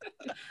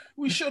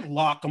 We should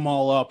lock them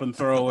all up and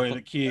throw away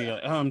the key.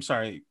 I'm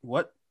sorry,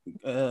 what?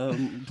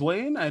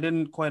 Dwayne, I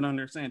didn't quite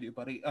understand you,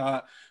 buddy.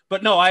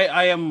 But no,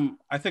 I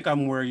think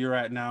I'm where you're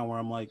at now, where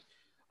I'm like,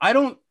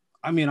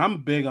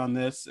 I'm big on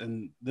this,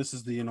 and this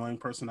is the annoying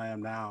person I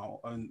am now.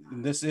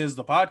 And this is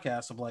the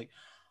podcast of like,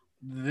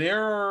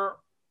 the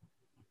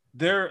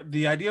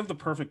idea of the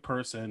perfect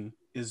person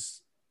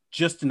is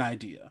just an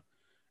idea.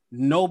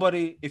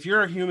 Nobody, if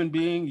you're a human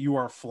being, you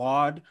are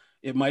flawed.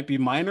 It might be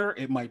minor,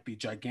 it might be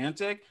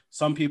gigantic.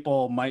 Some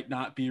people might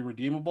not be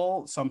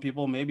redeemable. Some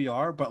people maybe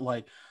are, but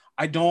like,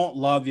 I don't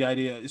love the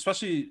idea,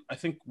 especially I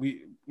think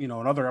we, in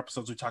other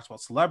episodes we talked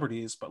about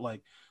celebrities, but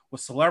like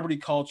with celebrity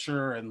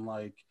culture and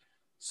like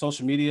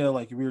social media,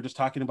 like we were just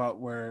talking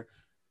about, where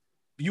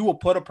you will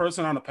put a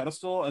person on a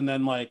pedestal, and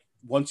then like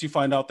once you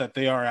find out that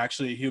they are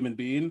actually a human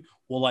being,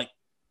 will like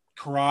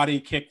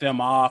karate kick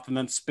them off and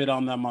then spit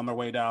on them on their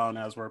way down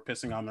as we're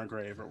pissing on their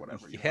grave or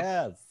whatever.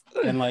 Yes.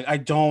 And like I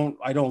don't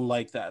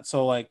like that.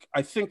 So like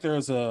I think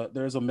there's a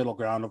middle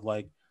ground of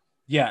like,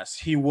 yes,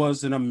 he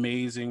was an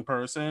amazing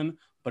person,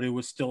 but he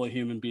was still a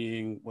human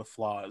being with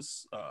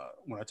flaws.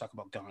 When I talk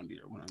about Gandhi,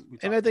 or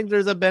and I think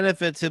there's a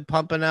benefit to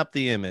pumping up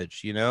the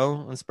image,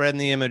 and spreading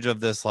the image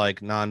of this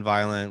like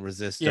non-violent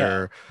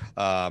resistor,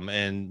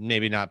 and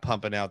maybe not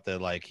pumping out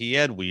that like he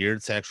had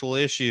weird sexual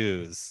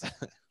issues.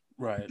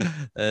 Right.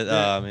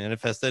 That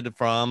manifested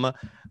from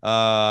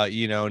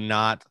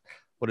not,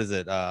 what is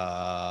it,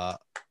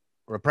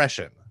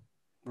 repression.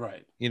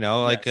 Right.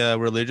 Like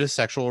religious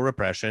sexual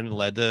repression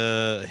led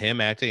to him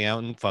acting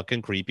out in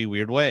fucking creepy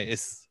weird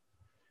ways.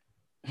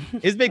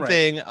 His big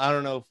thing, I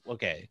don't know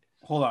okay,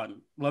 hold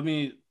on,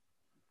 we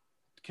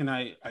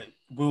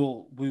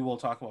will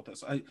talk about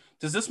this.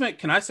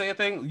 Can I say a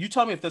thing? You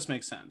tell me if this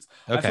makes sense.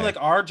 Okay. I feel like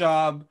our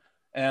job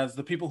as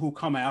the people who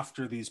come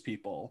after these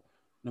people,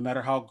 no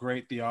matter how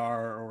great they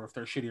are or if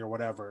they're shitty or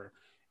whatever,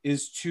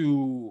 is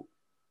to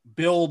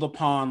build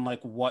upon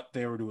like what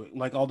they were doing,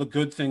 like all the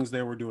good things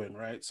they were doing,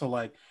 right? So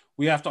like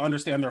we have to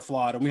understand they're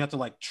flawed, and we have to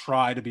like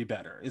try to be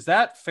better. Is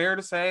that fair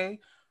to say?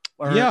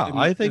 Or yeah,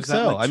 I think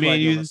so. Like, I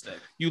mean,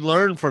 you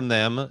learn from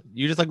them.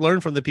 You just like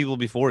learn from the people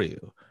before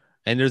you,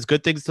 and there's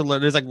good things to learn.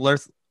 There's like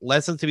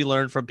lessons to be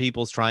learned from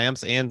people's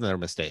triumphs and their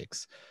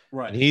mistakes.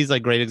 Right. And he's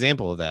like a great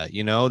example of that.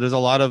 There's a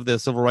lot of the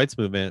civil rights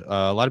movement,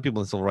 a lot of people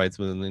in the civil rights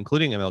movement,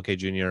 including MLK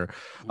Jr.,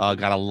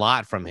 got a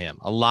lot from him,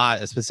 a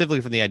lot,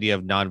 specifically from the idea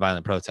of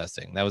nonviolent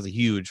protesting. That was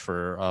huge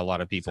for a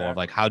lot of people. Exactly. Of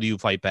like, how do you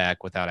fight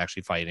back without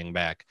actually fighting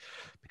back?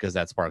 Because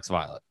that sparks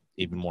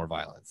even more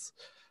violence.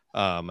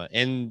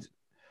 And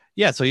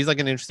yeah, so he's like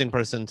an interesting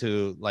person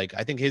to like.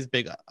 I think his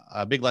big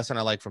lesson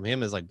I like from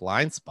him is like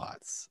blind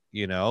spots,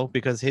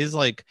 because his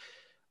like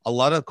a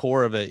lot of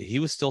core of it, he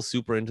was still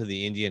super into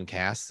the Indian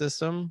caste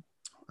system.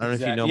 I don't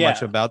know if you know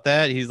much about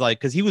that. He's like,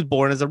 because he was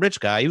born as a rich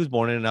guy. He was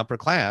born in an upper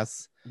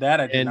class.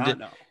 That I did not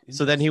know.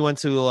 So then he went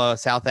to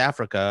South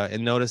Africa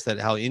and noticed that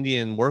how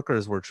Indian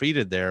workers were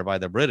treated there by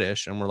the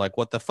British, and were like,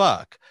 what the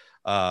fuck?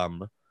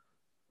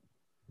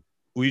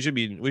 We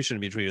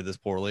shouldn't be treated this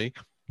poorly.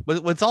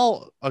 But what's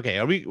all okay?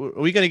 Are we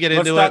going to get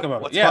into it? Let's talk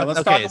about it. Yeah,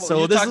 let's talk about.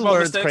 So this is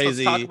where it's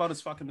crazy. Let's talk about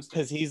his fucking mistakes.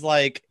 Because he's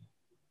like,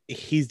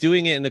 he's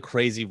doing it in a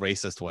crazy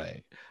racist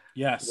way.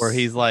 Yes. Where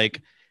he's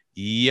like,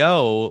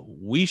 yo,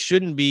 we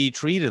shouldn't be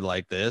treated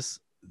like this.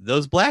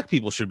 Those black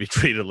people should be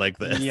treated like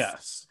this.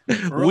 Yes.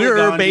 We're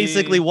Gandhi,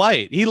 basically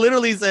white. He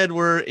literally said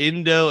we're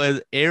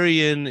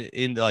Indo-Aryan.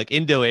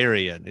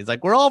 He's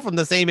like, we're all from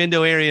the same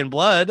Indo-Aryan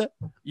blood.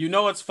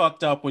 It's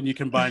fucked up when you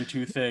combine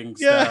two things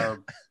that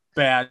are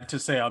bad to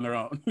say on their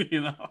own,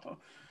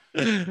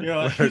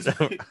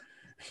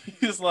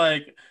 he's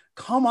like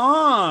come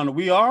on,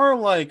 we are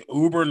like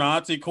uber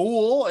Nazi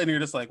cool, and you're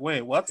just like,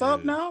 wait, what's up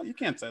Dude. now? You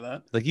can't say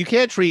that. Like you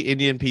can't treat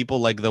Indian people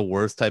like the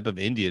worst type of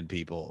Indian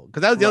people.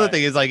 Because that was the other Right.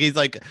 thing is like he's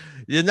like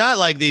you're not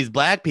like these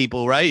black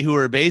people, right? Who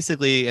are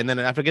basically, and then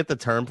I forget the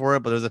term for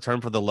it, but there's a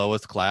term for the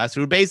lowest class,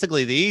 who are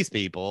basically these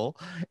people.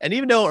 And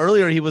even though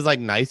earlier he was like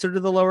nicer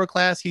to the lower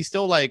class, he's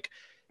still like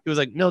he was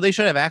like, no, they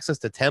should have access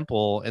to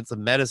temple and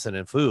some medicine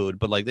and food,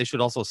 but like they should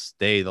also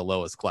stay the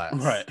lowest class.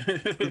 Right.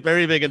 He's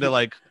very big into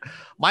like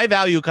my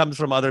value comes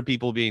from other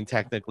people being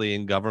technically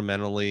and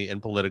governmentally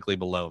and politically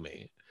below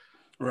me.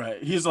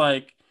 Right. He's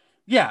like,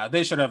 yeah,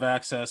 they should have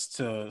access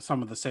to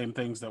some of the same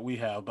things that we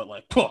have, but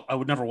like, I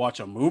would never watch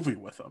a movie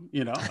with them.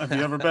 You know, have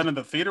you ever been in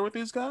the theater with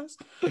these guys?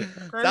 Crazy.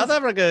 South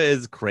Africa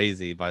is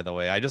crazy, by the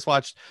way. I just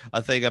watched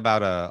a thing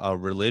about a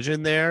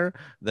religion there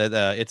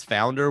that its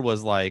founder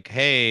was like,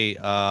 hey,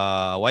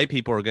 white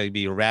people are going to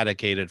be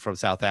eradicated from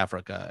South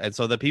Africa. And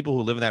so the people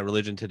who live in that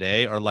religion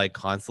today are like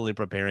constantly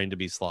preparing to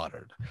be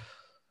slaughtered.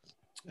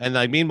 And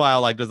like,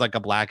 meanwhile, like there's like a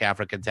black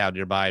African town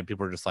nearby, and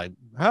people are just like,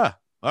 huh,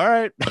 all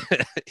right,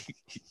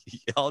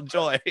 y'all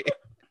enjoy.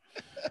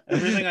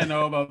 Everything I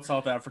know about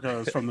South Africa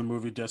is from the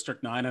movie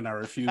District 9, and I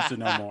refuse to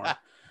know more.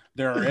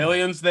 There are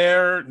aliens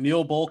there.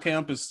 Neil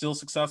Bolkamp is still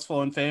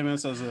successful and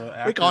famous as a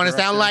actor. We're going to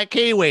sound like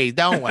Kiwis,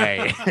 don't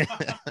we?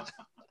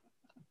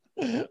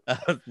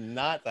 That's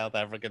not South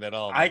African at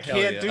all. I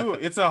can't do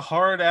it. It's a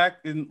hard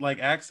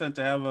accent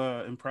to have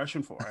an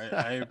impression for.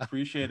 I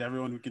appreciate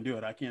everyone who can do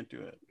it. I can't do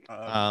it.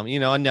 You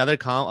know, another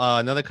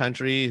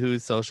country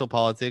whose social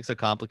politics are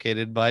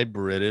complicated by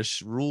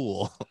British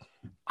rule.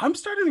 I'm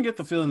starting to get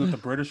the feeling that the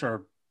British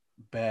are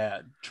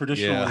bad,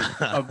 traditionally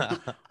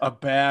a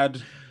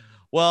bad.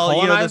 Well,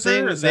 you know, the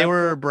colonizer? thing they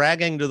were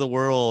bragging to the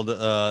world,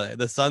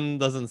 the sun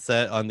doesn't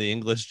set on the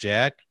English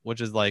Jack,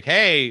 which is like,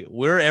 hey,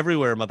 we're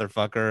everywhere,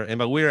 motherfucker. And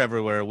but we're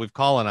everywhere. We've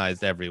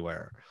colonized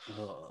everywhere.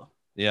 Ugh.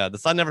 Yeah, the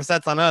sun never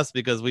sets on us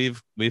because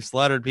we've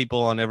slaughtered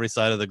people on every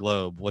side of the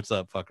globe. What's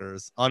up,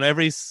 fuckers? On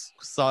every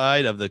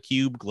side of the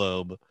cube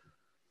globe.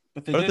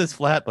 But they Earth is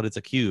flat, but it's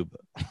a cube.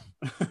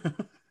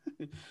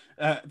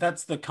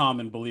 That's the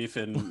common belief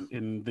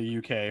in the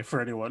UK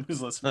for anyone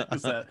who's listening,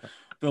 is that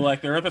they're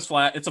like, the Earth is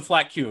flat, it's a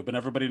flat cube, and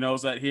everybody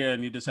knows that here,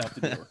 and you just have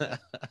to deal with it.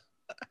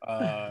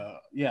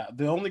 Yeah,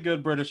 the only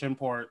good British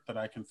import that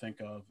I can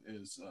think of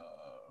is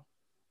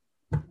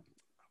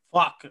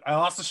fuck, I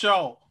lost the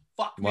show.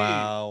 Fuck me.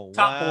 Wow.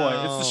 Top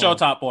Boy. It's the show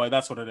Top Boy.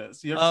 That's what it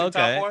is. You ever seen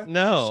Top Boy?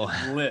 No.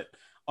 Shit's lit.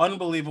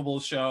 Unbelievable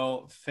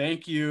show.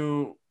 Thank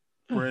you,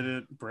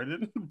 Britain.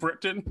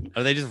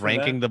 Are they just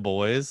ranking the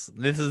boys?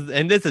 This is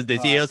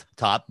this year's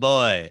top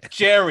boy.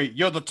 Jerry,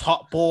 you're the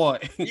top boy.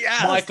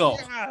 Yes, Michael,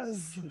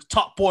 yes.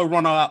 top boy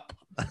runner up.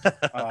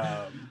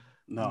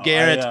 No,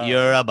 Garrett,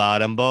 you're a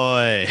bottom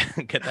boy.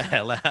 Get the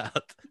hell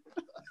out.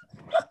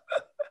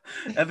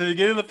 At the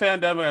beginning of the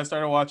pandemic, I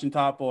started watching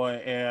Top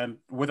Boy, and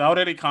without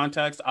any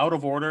context, out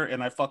of order,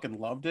 and I fucking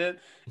loved it.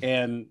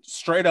 And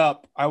straight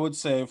up, I would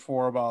say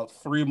for about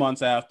 3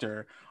 months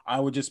after, I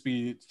would just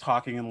be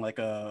talking in like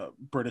a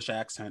British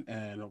accent,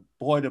 and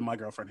boy, did my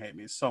girlfriend hate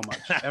me so much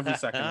every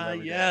second of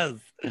every yes.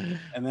 day.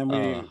 And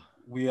then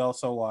we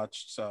also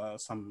watched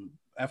some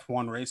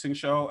F1 racing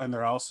show, and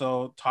they're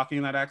also talking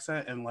in that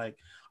accent. And like,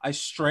 I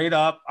straight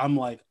up, I'm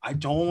like,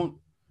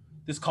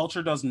 this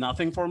culture does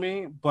nothing for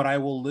me, but I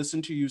will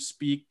listen to you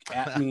speak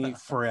at me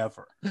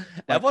forever.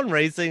 Like, F1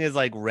 racing is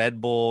like Red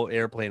Bull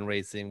airplane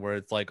racing, where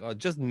it's like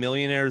just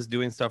millionaires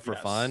doing stuff for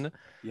fun.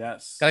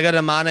 Yes. Gotta go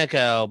to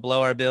Monaco,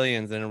 blow our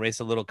billions, and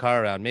race a little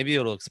car around. Maybe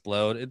it'll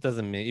explode. It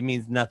doesn't mean, it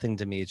means nothing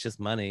to me. It's just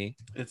money.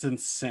 It's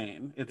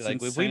insane. It's like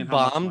insane if we how much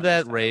bombed money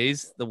that is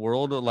race, the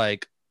world would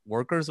like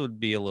workers would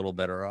be a little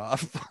better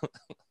off.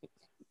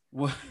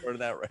 What? For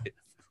that race.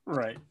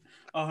 Right.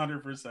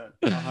 100%.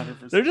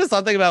 100%. There's just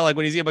something about like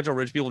when you see a bunch of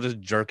rich people just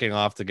jerking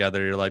off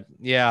together, you're like,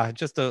 yeah,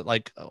 just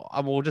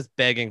I'm just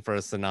begging for a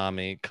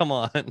tsunami. Come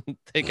on,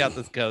 take out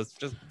this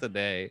coast just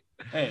today.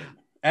 Hey,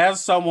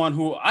 as someone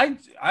who I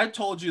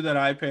told you that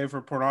I pay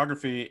for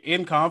pornography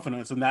in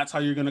confidence, and that's how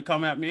you're gonna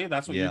come at me.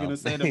 That's what you're gonna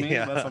say to me.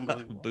 Yeah. That's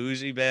unbelievable.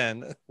 Bougie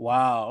Ben.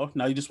 Wow.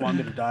 Now you just want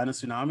me to die in a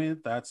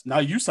tsunami? Now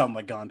you sound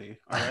like Gandhi.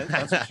 All right.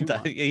 That's what you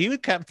want. He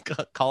kept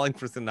calling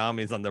for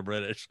tsunamis on the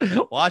British.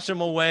 Wash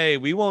them away.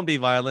 We won't be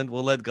violent.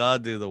 We'll let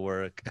God do the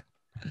work.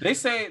 They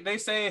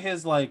say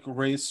his like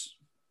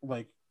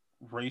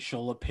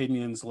racial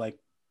opinions like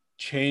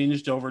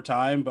changed over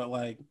time, but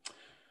like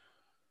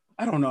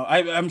I don't know.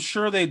 I'm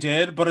sure they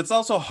did, but it's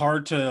also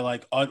hard to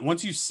like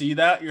once you see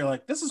that, you're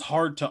like, this is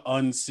hard to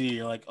unsee.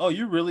 You're like, oh,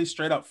 you really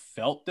straight up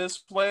felt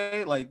this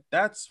way? Like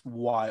that's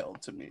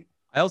wild to me.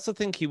 I also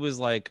think he was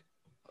like,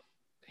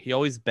 he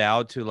always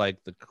bowed to like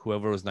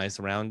whoever was nice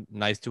to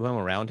him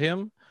around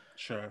him.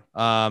 Sure.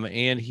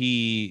 And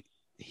he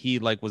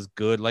like was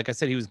good. Like I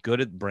said, he was good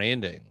at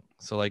branding.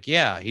 So like,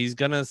 yeah, he's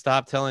gonna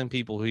stop telling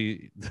people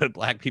that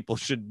black people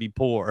should be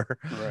poor,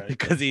 right?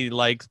 Because he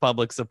likes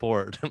public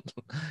support.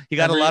 He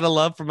got a lot of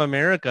love from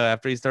America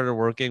after he started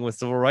working with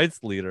civil rights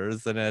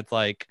leaders, and it's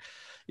like,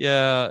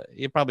 Yeah,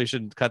 you probably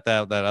should cut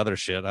that other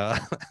shit.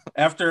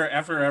 After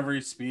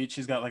every speech,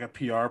 he's got like a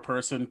PR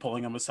person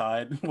pulling him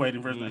aside,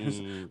 waiting for his news.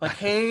 Mm. Like,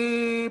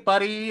 hey,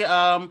 buddy,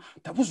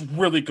 that was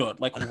really good.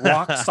 Like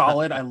rock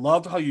solid. I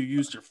loved how you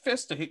used your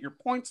fist to hit your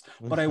points,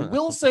 but I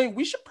will say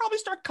we should probably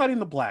start cutting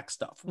the black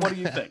stuff. What do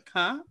you think,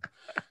 huh?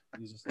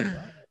 He's just like,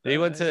 He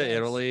went to yes.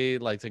 Italy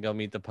like to go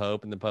meet the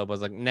Pope, and the Pope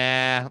was like,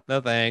 nah, no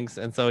thanks.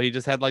 And so he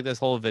just had like this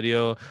whole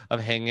video of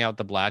hanging out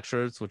the black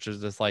shirts, which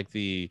is just like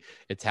the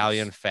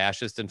Italian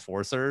fascist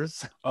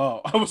enforcers.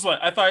 Oh, I was like,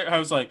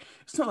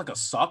 it's not like a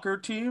soccer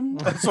team.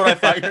 That's what I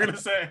thought you were gonna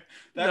say.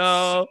 That's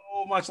No.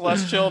 so much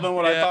less chill than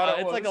what I thought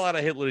it it's was. like a lot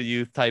of Hitler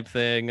Youth type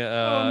thing.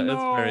 Oh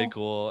It's very no.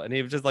 cool. And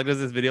he was just like, there's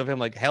this video of him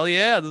like, hell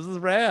yeah, this is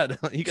rad.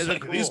 You guys are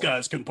Like, cool. these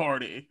guys can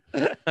party.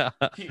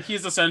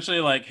 He's essentially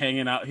like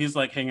hanging out. He's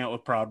like hanging out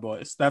with Proud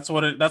Boys. That's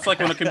like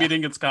when a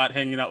comedian gets caught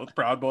hanging out with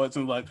Proud Boys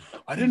and like,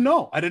 I didn't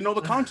know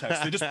the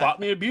context. They just bought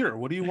me a beer.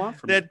 What do you want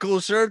from They me? had cool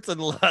shirts and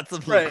lots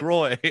of Right.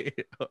 LaCroix.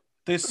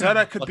 They said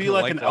I could be Fucking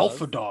like White an Claws.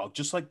 alpha dog,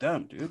 just like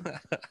them, dude.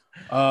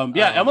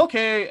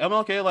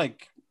 MLK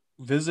like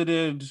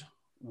visited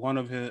one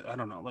of his, I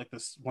don't know, like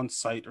this one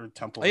site or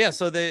temple. Oh, yeah,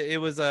 so it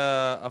was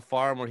a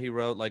farm where he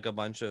wrote like a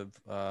bunch of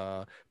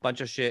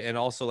shit, and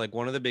also like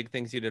one of the big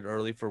things he did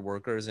early for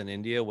workers in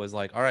India was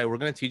like, all right, we're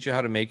gonna teach you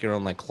how to make your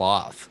own like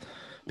cloth,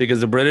 because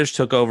the British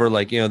took over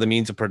like the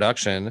means of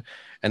production,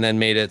 and then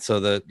made it so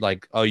that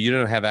like, oh, you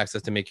don't have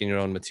access to making your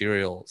own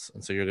materials,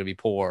 and so you're gonna be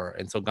poor.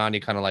 And so Gandhi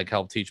kind of like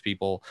helped teach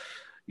people,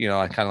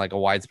 kind of like a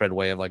widespread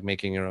way of like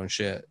making your own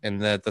shit.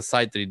 And the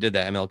site that he did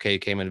that, MLK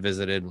came and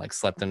visited and like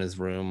slept in his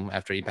room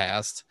after he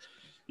passed.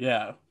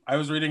 Yeah, I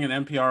was reading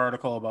an NPR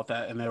article about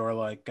that, and they were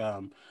like,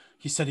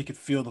 he said he could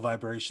feel the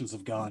vibrations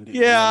of Gandhi.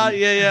 Yeah.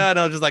 And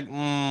I was just like,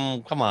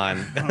 come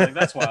on. Like,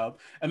 that's wild.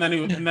 And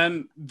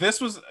then this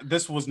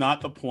was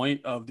not the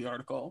point of the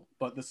article,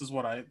 but this is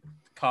what I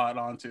caught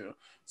on to.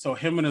 So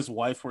him and his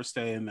wife were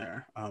staying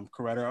there.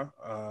 Coretta,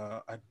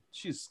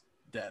 she's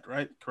dead,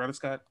 right? Coretta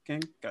Scott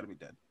King, got to be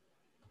dead.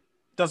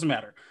 Doesn't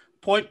matter.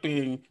 Point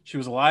being, she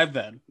was alive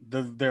then.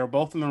 They're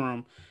both in the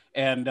room,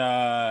 and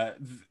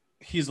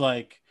he's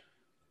like,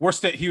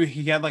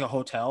 he had like a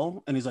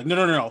hotel, and he's like,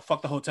 no,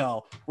 fuck the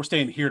hotel. We're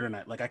staying here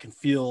tonight. Like, I can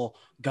feel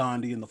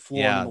Gandhi in the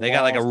floor. Yeah, they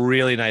got like a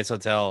really nice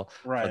hotel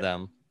for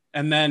them.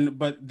 And then,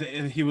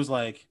 he was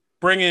like,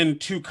 bring in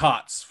 2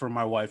 cots for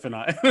my wife and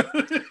I.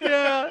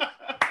 Yeah.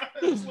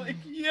 It's like,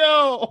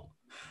 yo,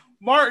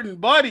 Martin,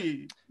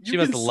 buddy. She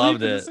must have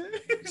loved it.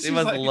 She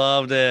must have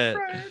loved it.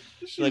 Right.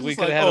 Like, we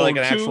could have had like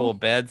an actual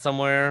bed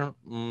somewhere.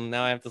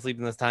 Now I have to sleep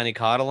in this tiny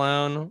cot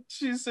alone.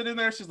 She's sitting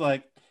there. She's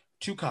like,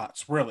 2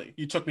 cots, really?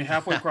 You took me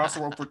halfway across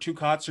the world for 2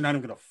 cots. You're not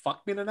even gonna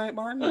fuck me tonight,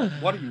 Martin?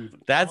 What are you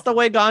even? That's the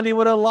way Gandhi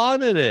would have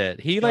wanted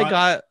it. He like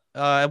got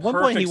at one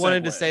point he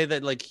wanted to say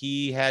that like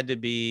he had to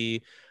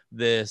be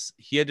this.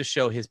 He had to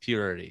show his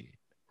purity,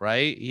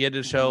 right? He had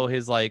to show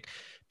his like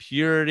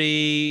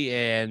purity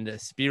and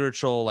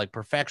spiritual like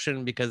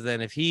perfection, because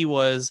then if he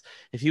was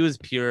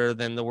pure,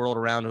 then the world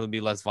around him would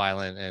be less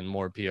violent and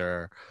more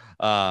pure.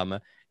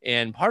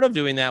 And part of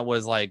doing that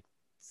was like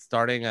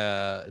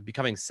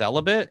becoming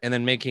celibate and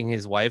then making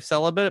his wife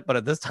celibate. But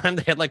at this time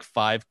they had like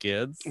 5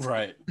 kids,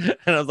 right? And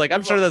I was like,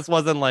 I'm sure this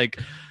wasn't like,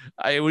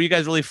 were you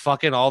guys really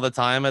fucking all the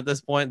time at this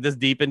point, this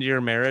deep into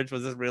your marriage?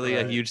 Was this really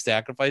a huge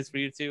sacrifice for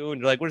you two?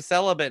 And you're like, we're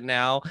celibate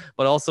now,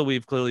 but also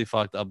we've clearly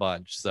fucked a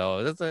bunch,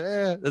 so that's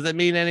does it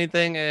mean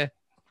anything?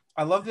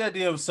 I love the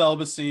idea of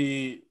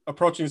celibacy,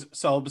 approaching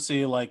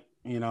celibacy like,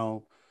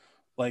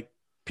 like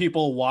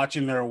people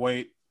watching their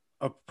weight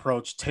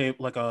approach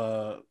like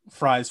a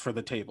fries for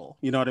the table.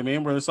 You know what I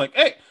mean? Where it's like,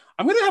 hey,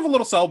 I'm gonna have a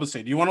little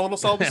celibacy. Do you want a little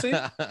celibacy,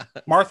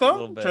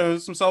 Martha?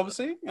 Some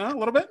celibacy? A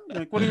little bit.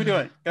 Like, what are you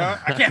doing?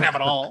 I can't have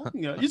it all.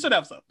 You should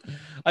have some.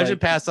 I should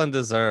pass on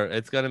dessert.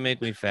 It's gonna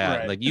make me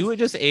fat. Right. Like, you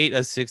just ate a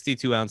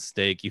 62-ounce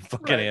steak, you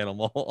fucking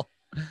animal.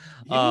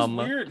 He was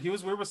weird. He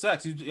was weird with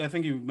sex. I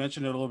think you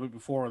mentioned it a little bit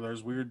before.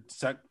 There's weird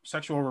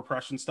sexual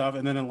repression stuff,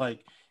 and then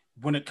like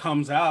when it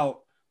comes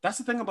out, that's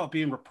the thing about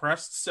being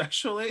repressed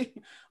sexually.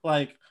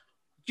 Like,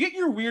 get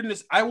your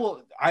weirdness. I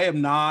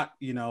am not,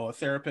 a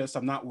therapist.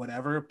 I'm not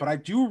whatever, but I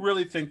do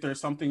really think there's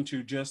something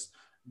to just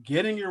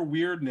getting your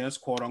weirdness,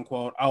 quote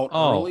unquote, out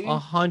early.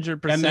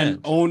 100%. And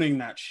then owning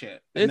that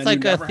shit. It's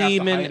like a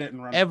theme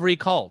in every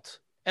cult.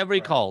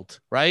 Every cult,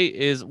 right?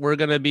 Is we're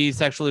going to be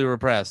sexually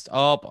repressed.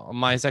 Oh,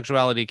 my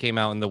sexuality came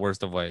out in the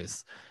worst of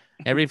ways.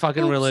 Every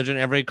fucking religion,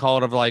 every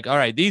cult of like, all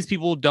right, these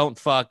people don't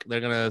fuck.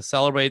 They're going to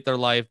celebrate their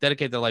life,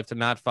 dedicate their life to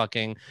not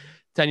fucking.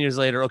 10 years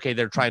later, okay,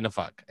 they're trying to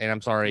fuck, and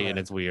I'm sorry, and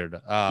it's weird.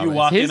 You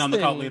walk in on the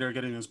cult leader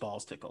getting his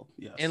balls tickled.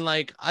 Yes. And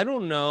like, I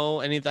don't know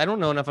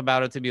enough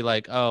about it to be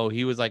like, oh,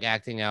 he was like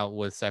acting out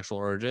with sexual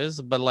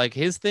urges, but like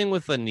his thing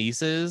with the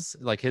nieces,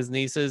 like his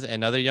nieces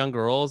and other young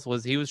girls,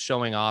 was he was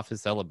showing off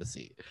his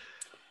celibacy.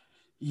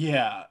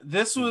 Yeah,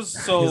 this was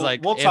so. He's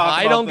like, if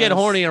I don't get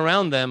horny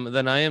around them,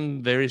 then I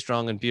am very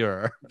strong and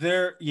pure.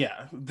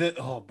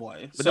 Oh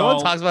boy. But no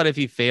one talks about if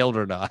he failed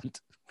or not.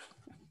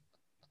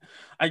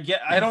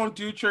 I don't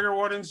do trigger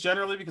warnings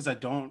generally because I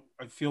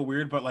feel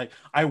weird, but like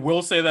I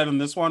will say that in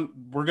this one,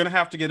 we're gonna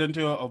have to get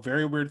into a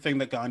very weird thing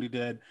that Gandhi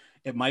did.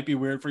 It might be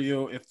weird for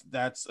you. If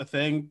that's a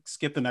thing,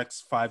 skip the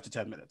next 5 to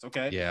 10 minutes,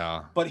 okay?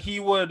 Yeah. But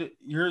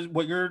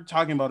what you're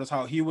talking about is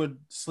how he would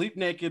sleep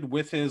naked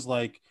with his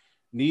like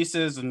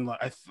nieces and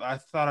like, I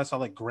thought I saw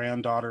like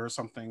granddaughter or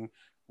something,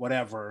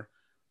 whatever,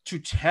 to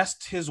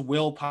test his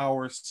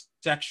willpower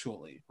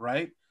sexually,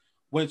 right?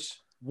 Which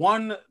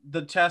one,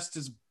 the test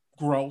is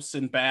gross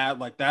and bad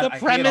like that. The I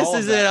hate premise all of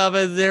is that. of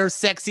it, they're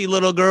sexy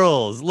little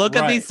girls. Look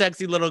at these Right.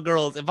 sexy little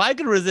girls. If I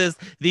can resist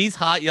these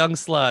hot young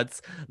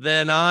sluts,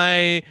 then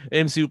I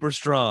am super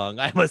strong.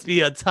 I must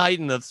be a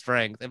titan of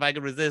strength. If I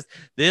can resist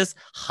this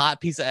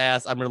hot piece of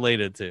ass I'm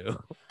related to.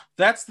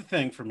 That's the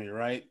thing for me,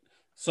 right?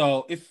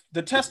 So if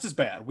the test is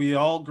bad, we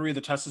all agree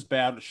the test is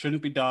bad, it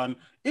shouldn't be done.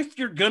 If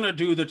you're gonna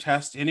do the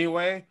test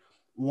anyway,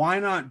 why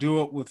not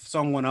do it with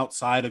someone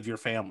outside of your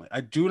family?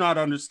 I do not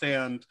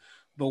understand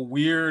the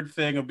weird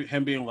thing of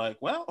him being like,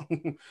 well,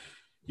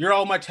 you're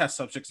all my test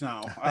subjects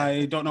now.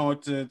 I don't know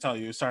what to tell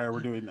you. Sorry, we're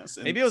doing this.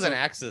 And Maybe it was an so,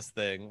 Axis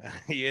thing,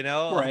 you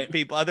know? right,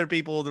 Other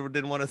people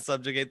didn't want to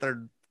subjugate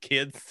their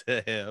kids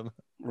to him.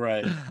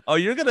 right. Oh,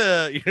 you're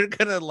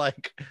gonna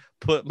like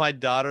put my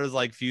daughter's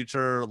like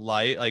future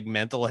light, like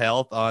mental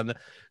health on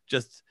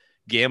just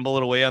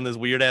gambling away on this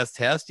weird ass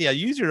test. Yeah,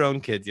 use your own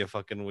kids, you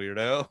fucking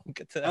weirdo.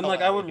 Get the And hell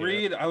like out of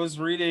here. I was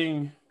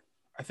reading,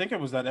 I think it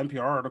was that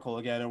NPR article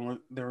again, and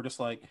they were just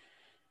like,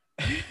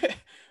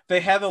 they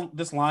had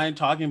this line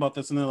talking about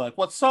this, and they're like,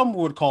 what some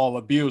would call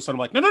abuse. And I'm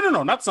like, no, no, no,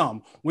 no, not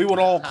some. We would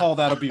all call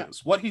that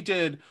abuse. What he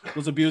did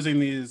was abusing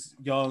these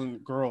young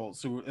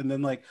girls. And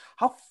then, like,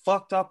 how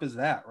fucked up is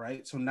that,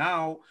 right? So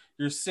now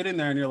you're sitting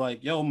there and you're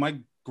like, yo, my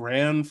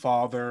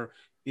grandfather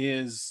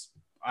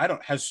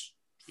has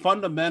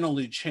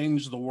fundamentally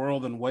changed the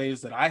world in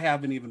ways that I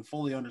haven't even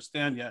fully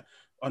understand yet.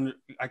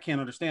 I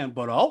can't understand,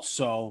 but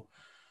also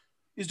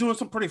he's doing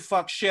some pretty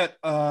fuck shit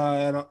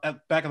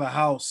at back of the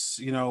house,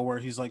 you know, where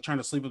he's like trying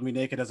to sleep with me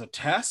naked as a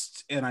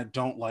test, and I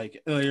don't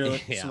like it.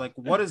 Yeah. So like,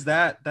 what is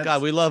that? That's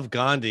God, we love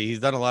Gandhi. He's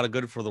done a lot of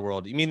good for the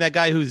world. You mean that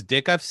guy whose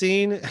dick I've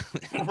seen?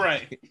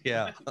 right.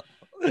 Yeah.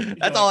 You're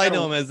That's like, all I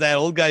know him as, that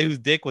old guy whose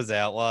dick was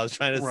out while I was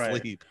trying to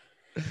right. sleep.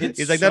 It's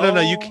He's like, no,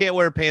 you so, can't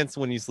wear pants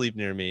when you sleep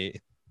near me.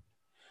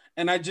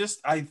 and I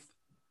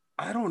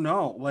don't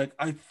know. Like,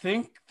 I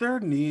think there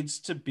needs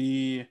to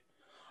be.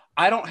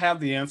 I don't have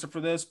the answer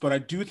for this, but I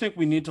do think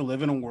we need to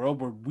live in a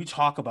world where we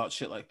talk about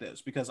shit like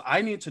this because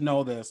I need to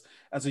know this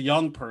as a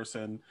young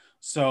person.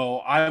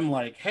 So I'm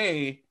like,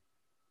 hey,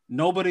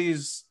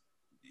 nobody's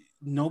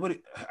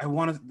nobody. I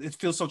want to. It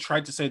feels so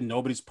trite to say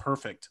nobody's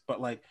perfect,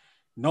 but like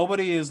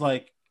nobody is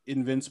like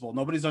invincible.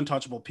 Nobody's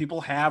untouchable.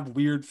 People have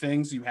weird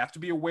things. You have to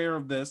be aware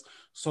of this.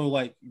 So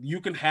like you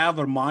can have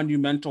a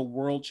monumental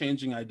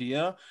world-changing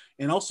idea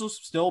and also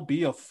still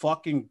be a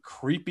fucking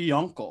creepy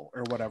uncle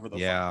or whatever the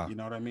Yeah. fuck. You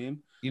know what I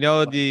mean? You know,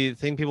 Like, the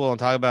thing people don't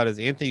talk about is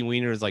Anthony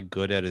Weiner is like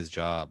good at his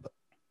job.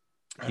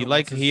 He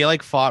what's he his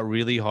like fought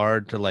really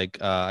hard to like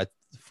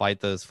fight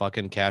those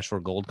fucking cash or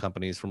gold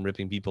companies from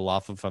ripping people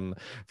off of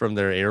from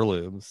their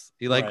heirlooms.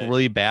 He like right?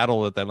 really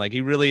battled with them. Like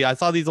he really, I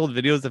saw these old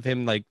videos of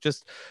him like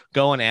just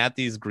going at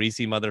these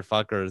greasy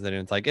motherfuckers, and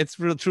it's like it's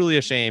truly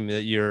a shame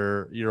that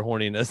your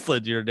horniness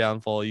led to your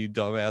downfall, you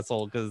dumb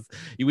asshole. Because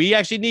we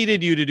actually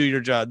needed you to do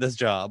your job, this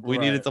job. We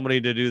needed Right.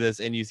 somebody to do this,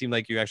 and you seem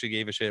like you actually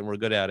gave a shit and were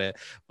good at it.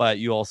 But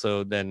you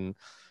also then,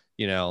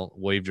 you know,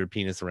 waved your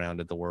penis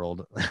around at the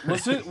world.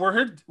 Was it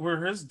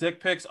were his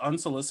dick pics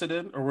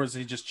unsolicited or was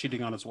he just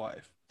cheating on his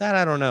wife? That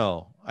I don't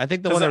know. I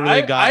think the one Because that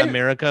really got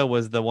America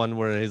was the one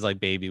where his like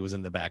baby was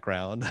in the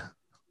background.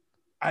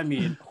 I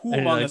mean, who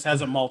And among like, us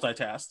hasn't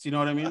multitasked? You know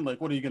what I mean?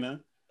 Like, what are you gonna?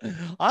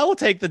 I will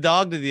take the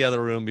dog to the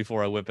other room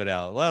before I whip it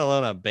out, let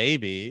alone a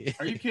baby.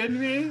 Are you kidding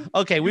me?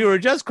 Okay, we were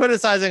just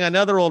criticizing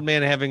another old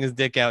man having his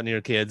dick out near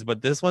kids,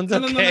 but this one's No,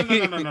 no, no, no, no,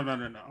 okay. no, no, no,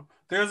 no, no.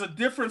 There's a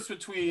difference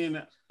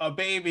between a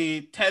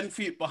baby 10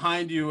 feet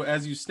behind you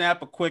as you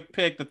snap a quick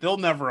pic that they'll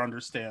never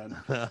understand,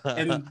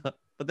 and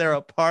But they're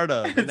a part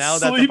of. and Now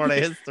that's a part of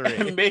history.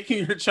 and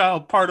making your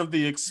child part of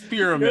the Your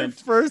experiment.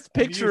 first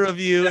picture of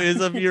you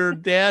is of your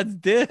dad's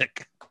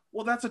dick.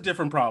 Well, that's a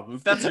different problem.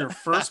 If that's your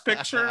first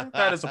picture,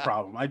 that is a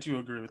problem. I do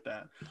agree with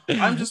that.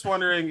 I'm just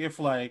wondering if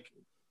like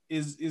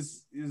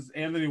is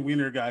Anthony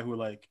Weiner a guy who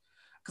like,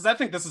 because I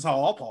think this is how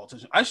all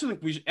politicians. I should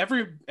think we should,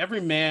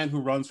 every man who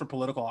runs for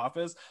political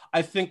office.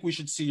 I think we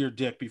should see your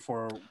dick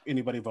before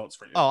anybody votes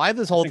for you. Oh, I have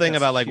this whole think thing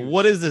that's about like, huge.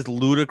 what is this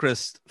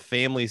ludicrous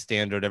family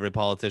standard every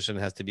politician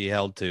has to be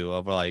held to?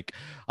 Of like,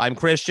 I'm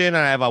Christian and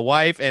I have a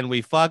wife and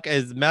we fuck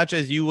as much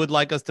as you would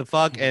like us to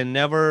fuck and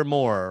never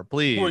more,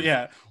 please. Well,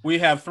 yeah, we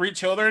have 3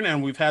 children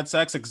and we've had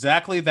sex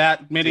exactly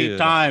that many Dude,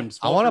 times.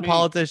 I want a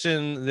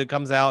politician that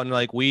comes out and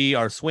like, we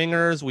are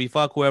swingers, we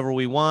fuck whoever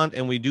we want,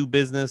 and we do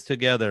business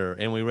together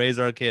and we raise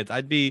our kids.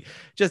 I'd be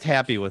just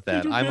happy with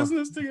that. We do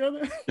business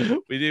together.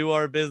 We do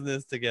our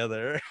business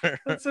together.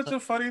 That's such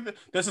a funny thing.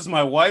 This is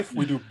my wife.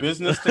 We do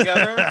business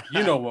together.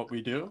 You know what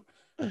we do.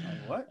 Like,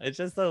 what? It's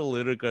just so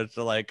ludicrous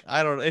to like,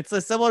 I don't, it's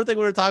a similar thing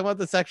we were talking about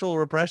the sexual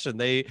repression.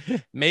 They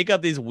make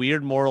up these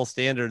weird moral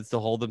standards to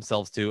hold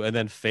themselves to and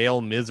then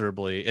fail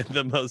miserably in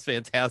the most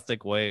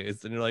fantastic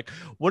ways. And you're like,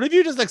 what if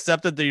you just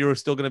accepted that you were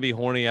still going to be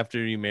horny after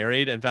you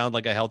married and found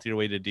like a healthier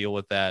way to deal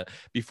with that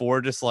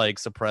before just like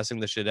suppressing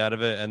the shit out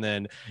of it and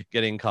then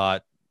getting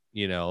caught,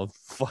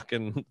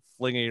 fucking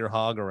flinging your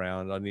hog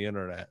around on the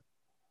internet?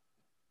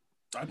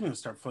 I'm gonna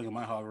start flinging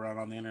my hog around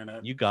on the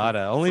internet. You gotta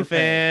pay.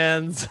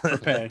 OnlyFans. For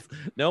pay.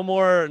 No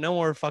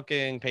more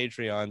fucking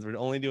Patreons. We're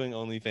only doing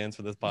OnlyFans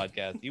for this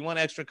podcast. You want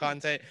extra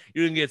content?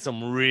 You can get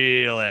some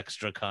real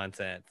extra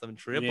content, some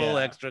triple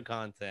extra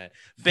content.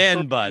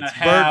 Ben butts,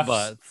 bird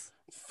butts.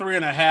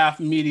 3.5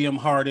 medium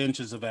hard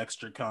inches of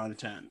extra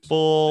content.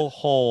 Full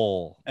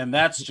hole. And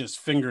that's just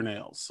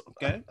fingernails.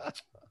 Okay.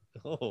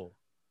 Oh,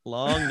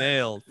 long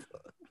nails.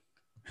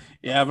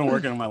 Yeah, I've been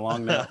working on my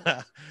long nail.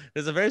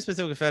 There's a very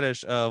specific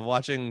fetish of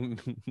watching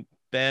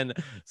Ben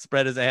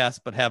spread his ass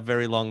but have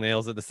very long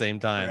nails at the same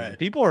time. Right.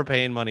 People are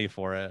paying money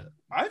for it.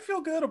 I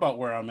feel good about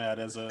where I'm at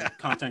as a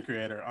content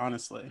creator,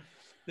 honestly.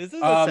 This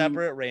is a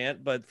separate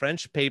rant, but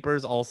French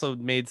Papers also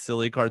made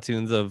silly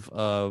cartoons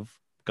of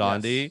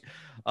Gandhi. Yes.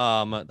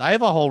 I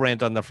have a whole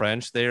rant on the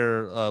French.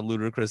 They're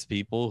ludicrous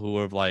people who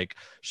have like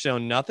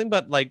shown nothing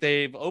but like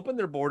they've opened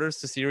their borders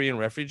to Syrian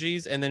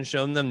refugees and then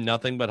shown them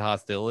nothing but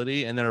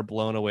hostility, and they're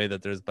blown away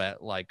that there's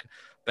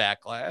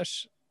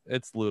backlash.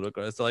 It's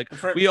ludicrous. So, like,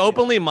 we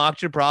openly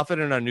mocked your prophet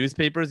in our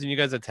newspapers and you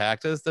guys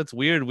attacked us. That's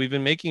weird. We've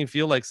been making you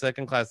feel like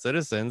second-class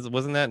citizens.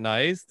 Wasn't that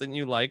nice? Didn't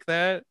you like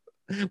that?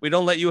 We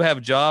don't let you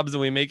have jobs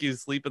and we make you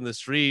sleep in the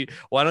street.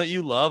 Why don't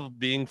you love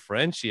being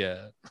French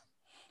yet?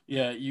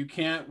 Yeah, you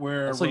can't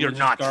wear. Also, you're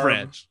not garb.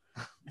 French.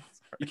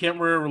 You can't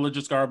wear a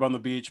religious garb on the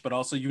beach, but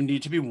also you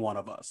need to be one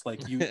of us. Like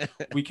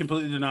we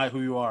completely deny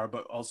who you are,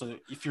 but also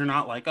if you're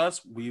not like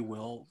us, we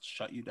will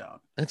shut you down.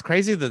 It's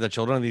crazy that the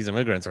children of these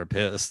immigrants are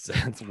pissed.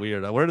 It's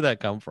weird. Where did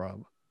that come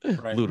from?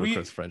 Right.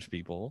 Ludicrous French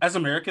people. As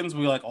Americans,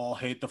 we like all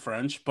hate the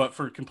French, but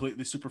for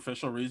completely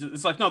superficial reasons.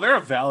 It's like, no, there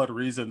are valid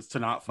reasons to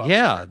not fuck.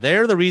 Yeah,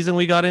 they're the reason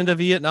we got into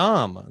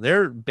Vietnam.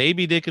 They're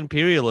baby dick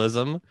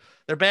imperialism.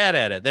 They're bad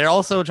at it. They're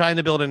also trying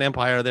to build an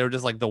empire. They were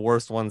just like the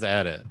worst ones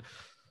at it.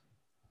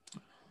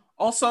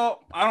 Also,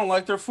 I don't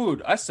like their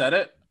food. I said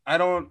it. I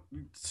don't.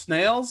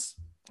 Snails?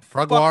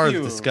 Frogwar is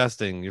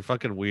disgusting. You're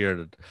fucking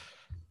weird.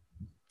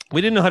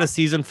 We didn't know how to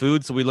season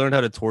food, so we learned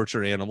how to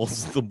torture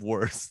animals the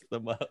worst.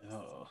 The most.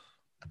 Oh,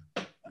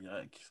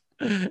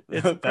 yikes.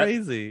 It's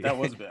crazy. That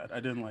was bad. I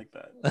didn't like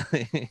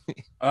that.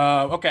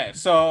 Okay,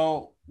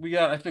 so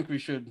I think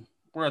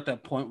we're at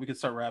that point. We can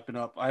start wrapping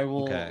up. I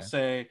will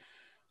say,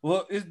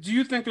 well, do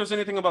you think there's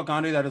anything about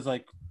Gandhi that is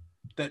like,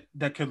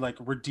 that could like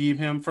redeem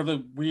him for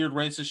the weird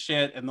racist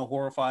shit and the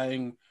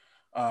horrifying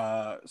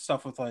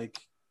stuff with like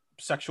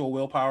sexual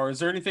willpower? Is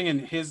there anything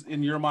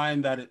in your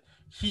mind that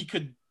he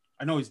could?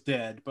 I know he's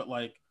dead, but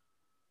like,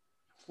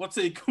 let's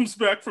say he comes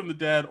back from the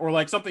dead, or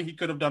like something he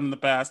could have done in the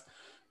past.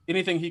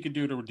 Anything he could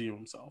do to redeem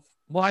himself?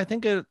 Well, I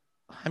think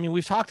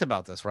we've talked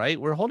about this,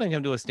 right? We're holding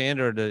him to a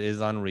standard that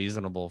is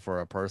unreasonable for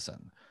a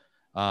person.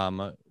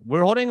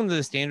 We're holding him to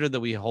the standard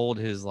that we hold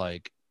his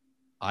like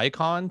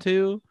icon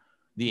to.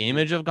 The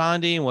image of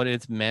Gandhi and what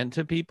it's meant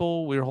to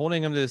people, we're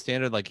holding him to the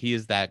standard like he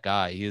is that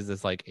guy. He is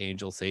this like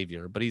angel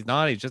savior, but he's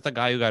not. He's just a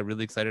guy who got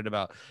really excited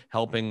about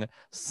helping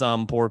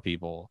some poor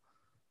people.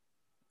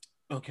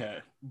 Okay,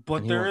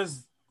 but there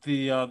is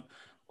the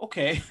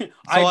okay. So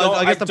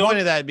I guess the point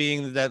of that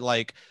being that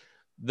like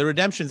the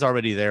redemption's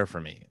already there for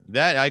me.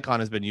 That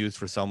icon has been used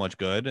for so much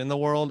good in the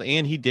world,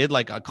 and he did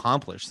like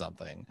accomplish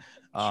something.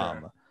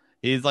 Sure.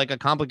 He's like a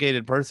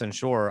complicated person,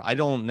 sure. I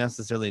don't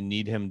necessarily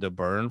need him to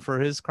burn for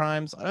his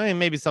crimes. I mean,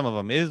 maybe some of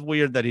them. It is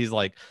weird that he's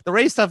like, the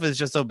race stuff is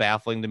just so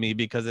baffling to me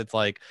because it's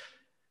like,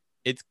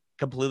 it's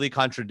completely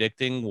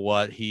contradicting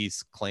what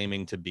he's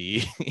claiming to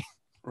be.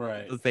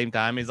 Right. At the same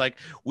time, he's like,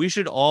 we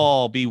should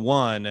all be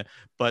one,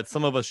 but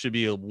some of us should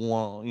be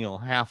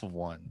one, half of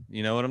one.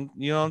 You know what I'm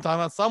talking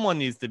about? Someone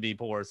needs to be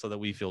poor so that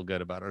we feel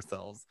good about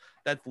ourselves.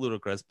 That's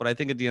ludicrous. But I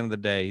think at the end of the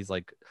day, he's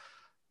like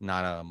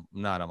not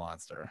a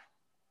monster.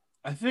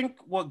 I think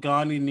what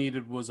Gandhi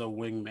needed was a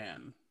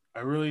wingman.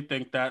 I really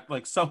think that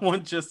like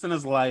someone just in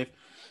his life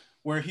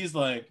where he's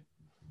like,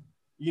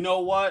 you know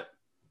what?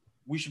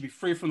 We should be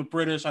free from the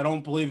British. I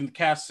don't believe in the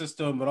caste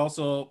system, but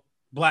also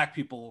black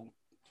people,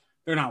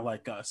 they're not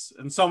like us.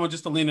 And someone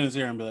just to lean in his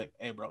ear and be like,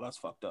 hey, bro, that's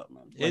fucked up,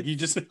 man. Like you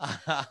just,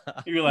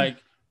 you're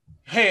like,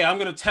 hey, I'm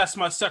going to test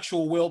my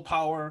sexual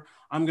willpower.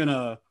 I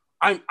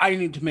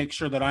need to make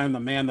sure that I am the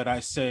man that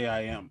I say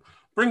I am.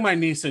 Bring my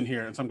niece in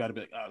here. And some guy to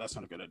be like, oh, that's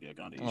not a good idea,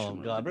 Gandhi. Oh,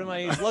 God. Bring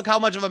my niece. Look how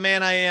much of a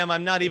man I am.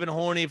 I'm not even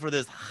horny for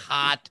this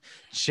hot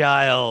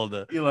child.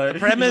 The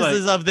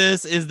premises of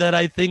this is that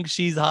I think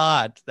she's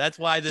hot. That's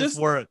why this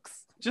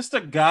works. Just a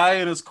guy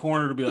in his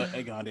corner to be like,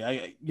 hey,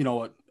 Gandhi, you know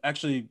what?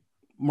 Actually,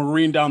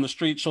 Maureen down the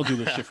street, she'll do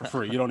this shit for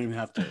free. You don't even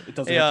have to. It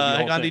doesn't have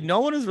to be Gandhi, no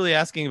one is really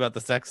asking about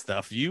the sex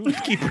stuff. You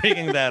keep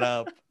bringing that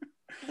up.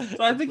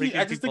 So I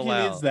just think he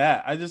needs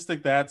that. I just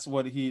think that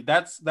would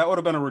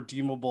have been a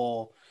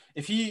redeemable.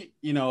 if he,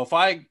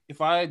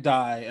 if I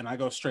die and I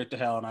go straight to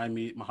hell and I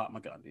meet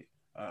Mahatma Gandhi,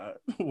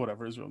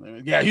 whatever his real name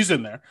is, yeah, he's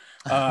in there.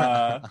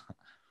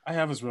 I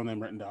have his real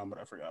name written down, but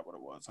I forgot what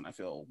it was, and I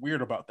feel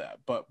weird about that.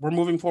 But we're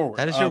moving forward.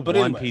 That is your but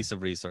one anyway. piece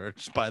of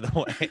research, by the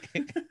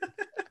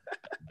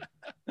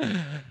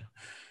way.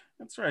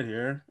 It's right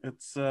here.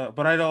 It's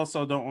but I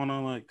also don't want to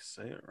like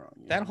say it wrong.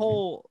 That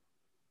whole,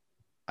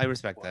 I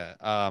respect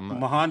that.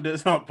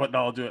 Mohandas, but no,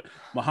 I'll do it.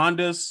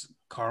 Mohandas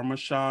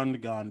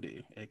Karmachand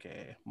Gandhi,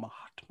 aka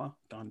Mahatma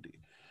Gandhi.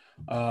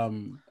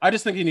 I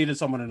just think he needed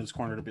someone in his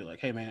corner to be like,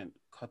 "Hey, man,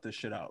 cut this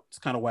shit out. It's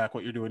kind of whack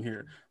what you're doing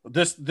here.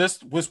 This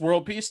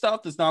world peace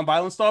stuff, this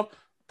nonviolent stuff,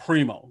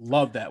 primo.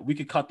 Love that. We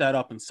could cut that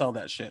up and sell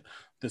that shit.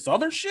 This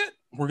other shit,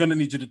 we're gonna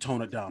need you to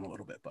tone it down a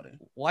little bit, buddy."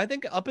 Well, I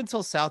think up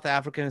until South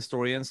African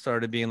historians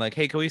started being like,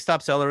 "Hey, can we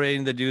stop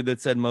celebrating the dude that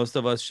said most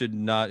of us should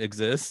not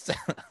exist?"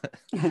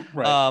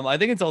 Right. I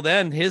think until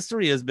then,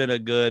 history has been a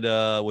good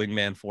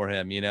wingman for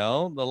him. You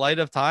know, the light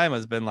of time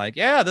has been like,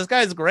 "Yeah, this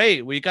guy's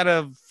great." We kind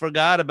of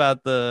forgot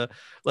about the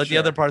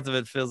other parts of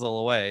it fizzle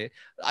away.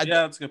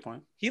 Yeah, that's a good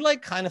point. He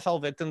like kind of fell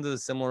victim to the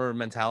similar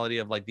mentality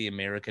of like the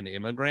American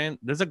immigrant.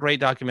 There's a great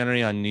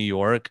documentary on New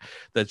York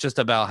that's just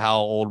about how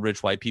old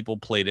rich white people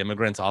played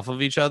immigrants off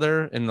of each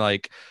other, and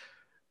like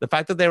the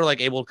fact that they were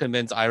like able to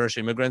convince Irish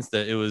immigrants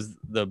that it was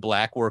the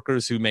black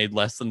workers who made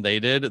less than they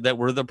did that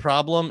were the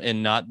problem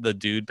and not the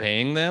dude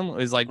paying them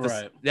is like this,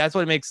 Right. That's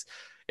what it makes.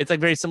 It's like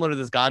very similar to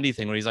this Gandhi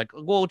thing where he's like,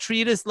 "Well,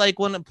 treat us like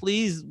one,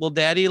 please. Will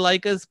daddy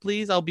like us,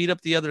 please? I'll beat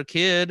up the other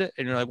kid."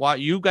 And you're like, "Why?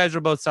 You guys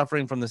are both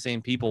suffering from the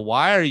same people.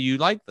 Why are you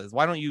like this?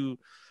 Why don't you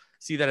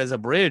see that as a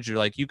bridge? You're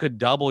like, you could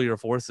double your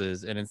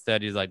forces." And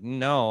instead he's like,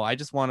 "No, I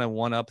just want to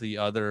one up the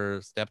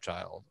other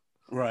stepchild."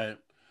 Right.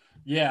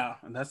 Yeah.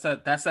 And that's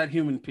that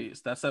human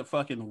piece. That's that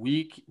fucking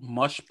weak,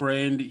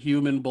 mush-brained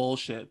human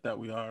bullshit that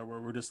we are, where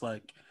we're just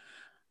like,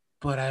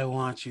 "But I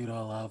want you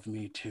to love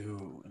me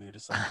too." And you're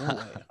just like, "Go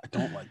away. I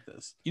don't like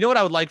this." You know what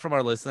I would like from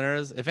our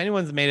listeners? If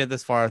anyone's made it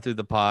this far through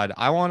the pod,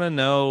 I want to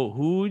know,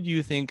 who do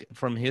you think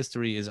from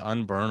history is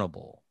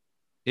unburnable?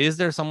 Is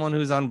there someone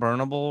who's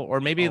unburnable, or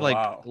maybe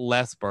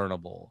less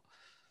burnable?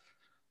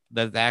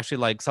 That's actually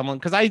like someone,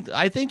 because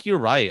I think you're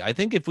right. I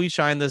think if we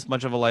shine this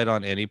much of a light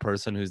on any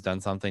person who's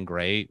done something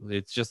great,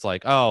 it's just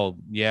like, oh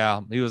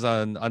yeah, he was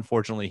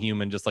unfortunately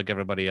human just like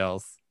everybody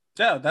else.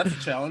 Yeah, that's a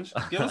challenge.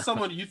 Give us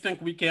someone you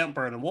think we can't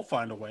burn, and we'll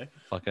find a way.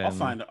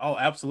 I'll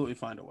absolutely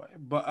find a way.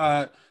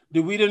 But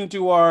we didn't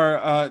do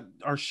our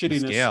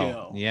shittiness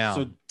scale. Yeah.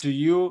 So do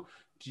you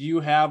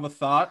have a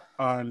thought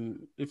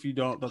on? If you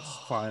don't,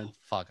 that's fine.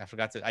 Fuck, I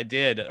forgot to. I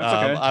did. Okay.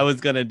 I was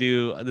gonna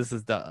do.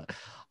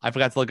 I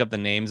forgot to look up the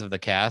names of the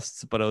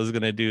casts, but I was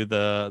gonna do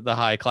the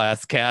high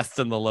class cast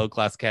and the low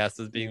class cast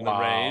as being the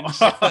range.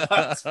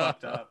 That's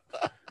fucked up.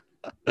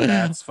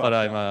 But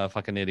I'm a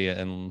fucking idiot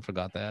and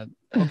forgot that.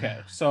 Okay,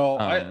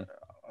 so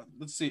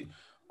let's see.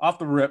 Off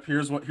the rip,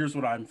 here's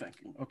what I'm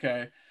thinking.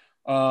 Okay,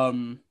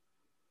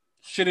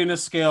 shittiness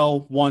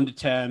scale 1 to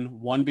 10,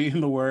 1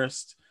 being the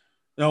worst.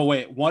 No,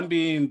 wait, 1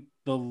 being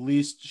the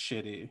least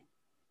shitty,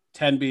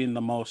 10 being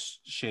the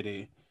most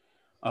shitty.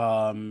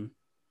 And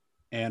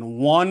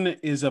 1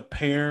 is a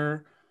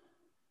pair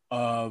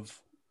of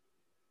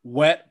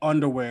wet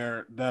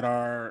underwear that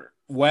are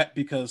wet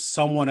because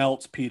someone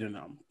else peed in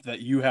them, that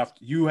you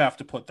have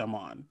to put them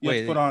on.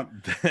 Put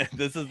on.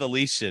 This is the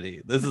least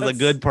shitty. This is a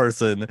good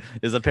person.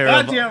 Is a pair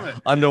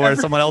of underwear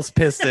someone else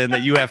pissed in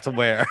that you have to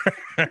wear.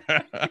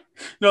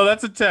 No,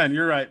 that's a 10.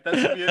 You're right. That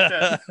should be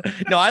a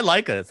 10. No, I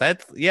like this.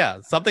 That's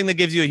something that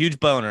gives you a huge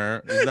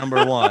boner is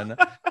number 1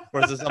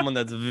 versus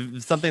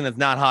something that's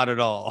not hot at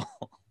all.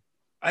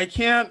 I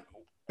can't.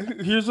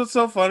 Here's what's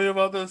so funny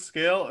about this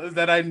scale is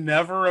that I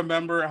never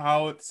remember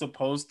how it's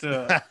supposed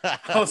to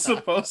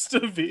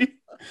be.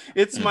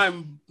 It's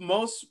my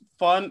most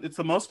fun. It's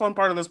the most fun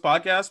part of this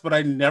podcast, but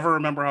I never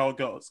remember how it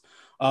goes.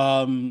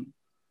 Okay,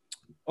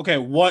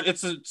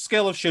 it's a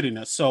scale of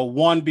shittiness. So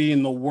 1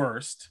 being the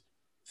worst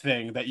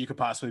thing that you could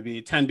possibly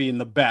be, 10 being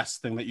the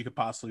best thing that you could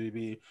possibly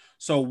be.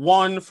 So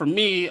 1 for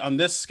me on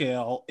this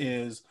scale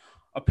is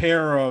a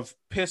pair of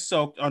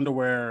piss-soaked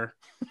underwear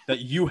that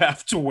you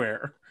have to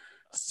wear.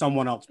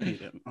 Someone else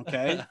peed in,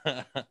 okay?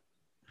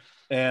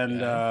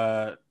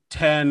 And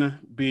 10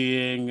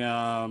 being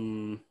I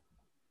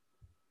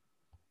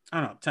don't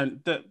know,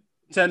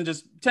 10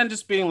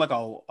 just being like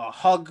a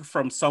hug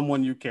from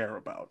someone you care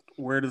about.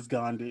 Where does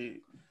Gandhi?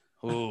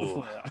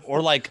 Ooh.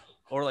 Or like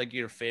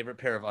your favorite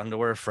pair of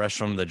underwear fresh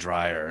from the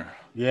dryer.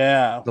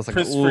 Yeah. Like,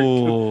 piss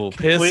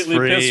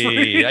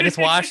free. I just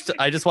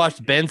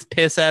washed Ben's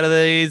piss out of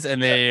these,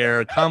 and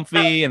they're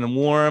comfy and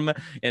warm,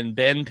 and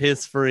Ben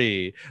piss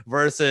free.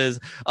 Versus,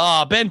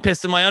 Ben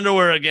pissed in my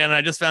underwear again.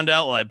 I just found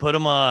out while I put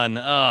them on.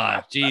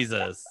 Oh,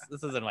 Jesus.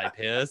 This isn't my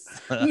piss.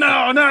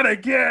 No, not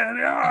again.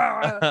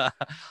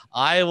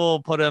 I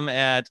will put them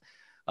at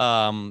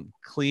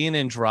clean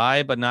and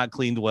dry, but not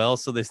cleaned well,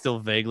 so they still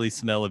vaguely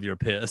smell of your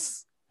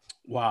piss.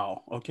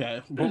 Wow.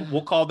 Okay.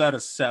 We'll call that a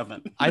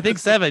 7. I think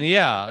 7.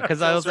 Yeah.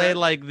 Because I would say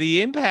like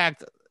the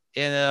impact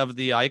of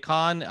the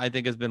icon, I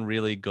think has been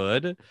really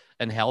good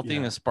and healthy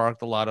and has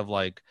sparked a lot of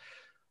like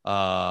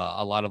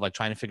a lot of like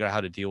trying to figure out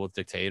how to deal with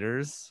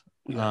dictators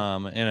Yeah.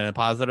 in a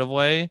positive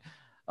way.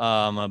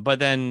 But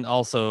then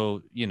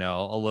also, you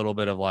know, a little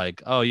bit of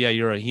like, oh yeah,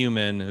 you're a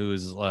human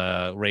who's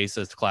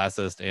racist,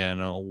 classist,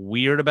 and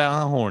weird about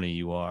how horny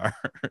you are,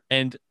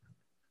 and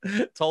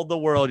told the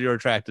world you're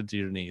attracted to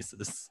your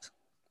nieces.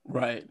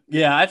 Right.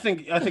 Yeah, I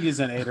think he's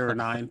an 8 or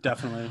 9,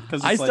 definitely.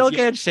 Because I it's like, still yeah,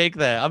 can't shake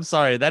that. I'm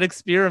sorry. That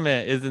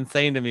experiment is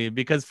insane to me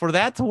because for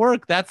that to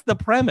work, that's the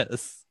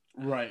premise.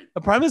 right.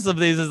 The premise of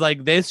these is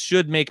like this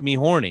should make me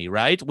horny,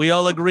 right? We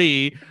all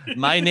agree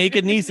my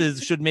naked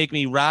nieces should make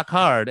me rock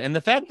hard. And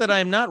the fact that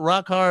I'm not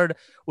rock hard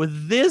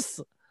with this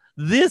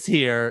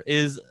here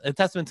is a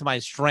testament to my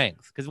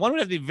strength. Because one would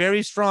have to be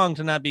very strong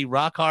to not be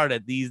rock hard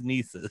at these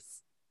nieces.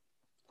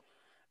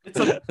 It's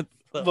a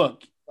So,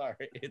 look.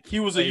 sorry. It's He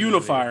was a crazy to me.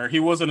 unifier. He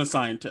wasn't a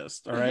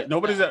scientist. All right.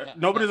 Nobody's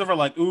ever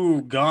like,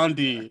 ooh,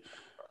 Gandhi,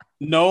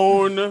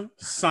 known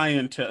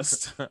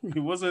scientist. He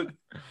wasn't.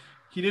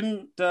 He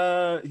didn't.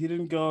 He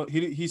didn't go.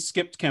 He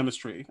skipped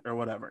chemistry or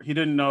whatever. He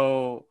didn't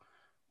know.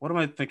 What am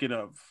I thinking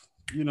of?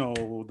 You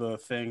know the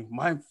thing.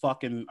 My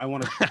fucking. I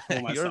want to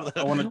kill myself.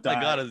 I want to oh my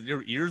die. god,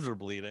 your ears are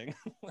bleeding.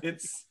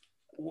 It's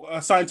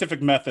a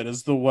scientific method.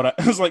 Is the what I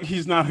was like.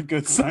 He's not a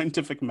good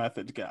scientific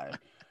method guy.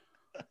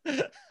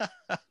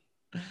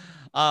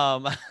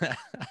 um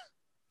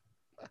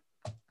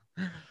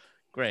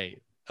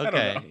Great.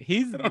 Okay.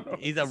 He's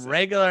a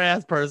regular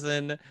ass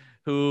person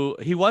who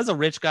he was a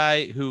rich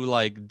guy who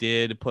like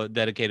did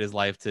dedicate his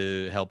life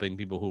to helping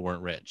people who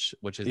weren't rich,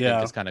 which is Yeah.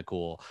 just kind of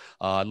cool.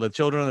 The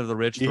children of the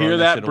rich. You throwing hear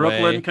that that, shit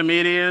Brooklyn away.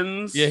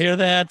 comedians? You hear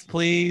that,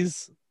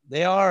 please?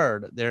 They're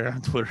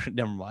on Twitter.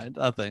 Never mind.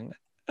 Nothing.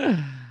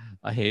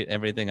 I hate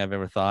everything I've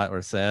ever thought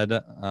or said.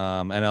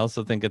 And I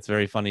also think it's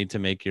very funny to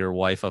make your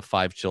wife of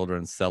 5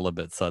 children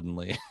celibate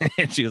suddenly.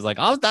 And she was like,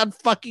 I'll stop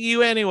fucking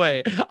you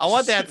anyway. I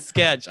want that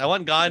sketch. I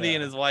want Gandhi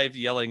and his wife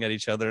yelling at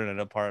each other in an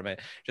apartment.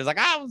 She's like,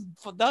 I was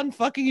done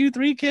fucking you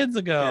 3 kids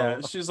ago.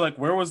 Yeah, she's like,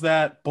 where was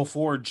that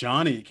before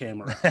Johnny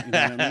came around? You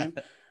know what I mean?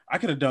 I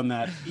could have done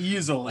that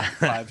easily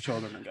 5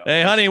 children ago.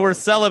 Hey, honey, we're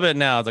celibate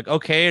now. It's like,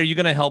 okay, are you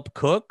going to help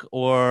cook?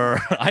 Or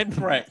I'm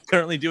Right.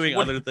 currently doing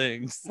other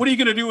things. What are you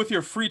going to do with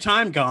your free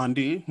time,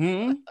 Gandhi?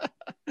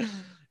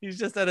 He's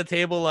just at a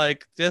table,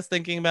 like, just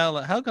thinking about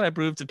like, how can I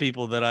prove to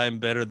people that I'm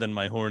better than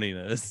my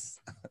horniness?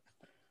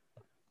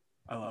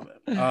 I love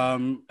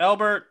it.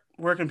 Albert,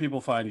 where can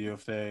people find you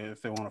if they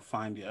want to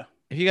find you?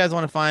 If you guys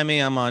want to find me,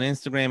 I'm on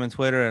Instagram and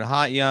Twitter at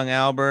Hot Young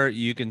Albert.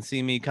 You can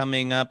see me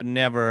coming up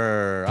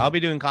never. I'll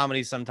be doing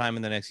comedy sometime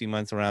in the next few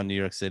months around New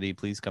York City.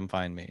 Please come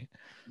find me.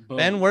 Boom.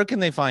 Ben, where can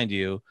they find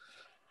you?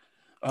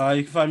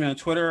 You can find me on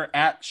Twitter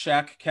at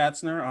Shaq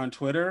Katzner on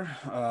Twitter.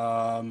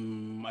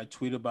 I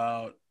tweet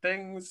about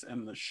things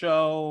and the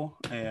show,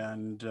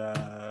 and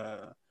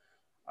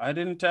I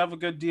didn't have a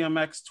good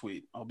DMX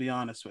tweet. I'll be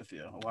honest with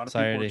you. A lot of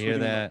Sorry people to hear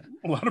that.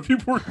 A lot of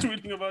people were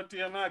tweeting about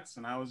DMX,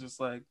 and I was just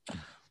like,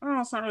 I don't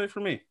know, it's not really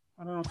for me.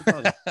 I don't know what to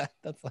tell you.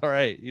 That's all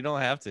right. You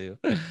don't have to.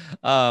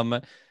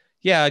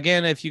 Yeah,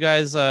 again, if you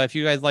guys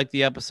like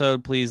the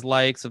episode, please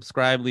like,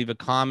 subscribe, leave a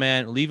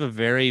comment, leave a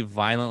very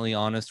violently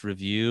honest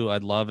review.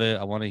 I'd love it.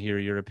 I want to hear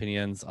your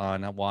opinions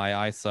on why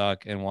I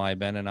suck and why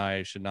Ben and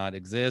I should not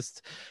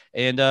exist.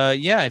 And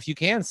yeah, if you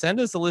can, send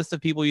us a list of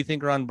people you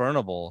think are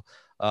unburnable.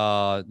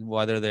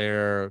 Whether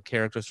they're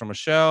characters from a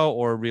show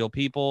or real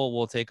people,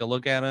 we'll take a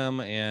look at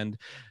them, and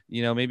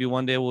you know, maybe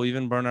one day we'll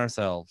even burn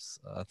ourselves.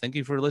 Thank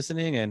you for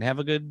listening and have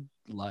a good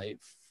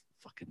life.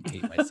 Fucking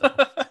hate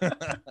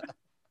myself.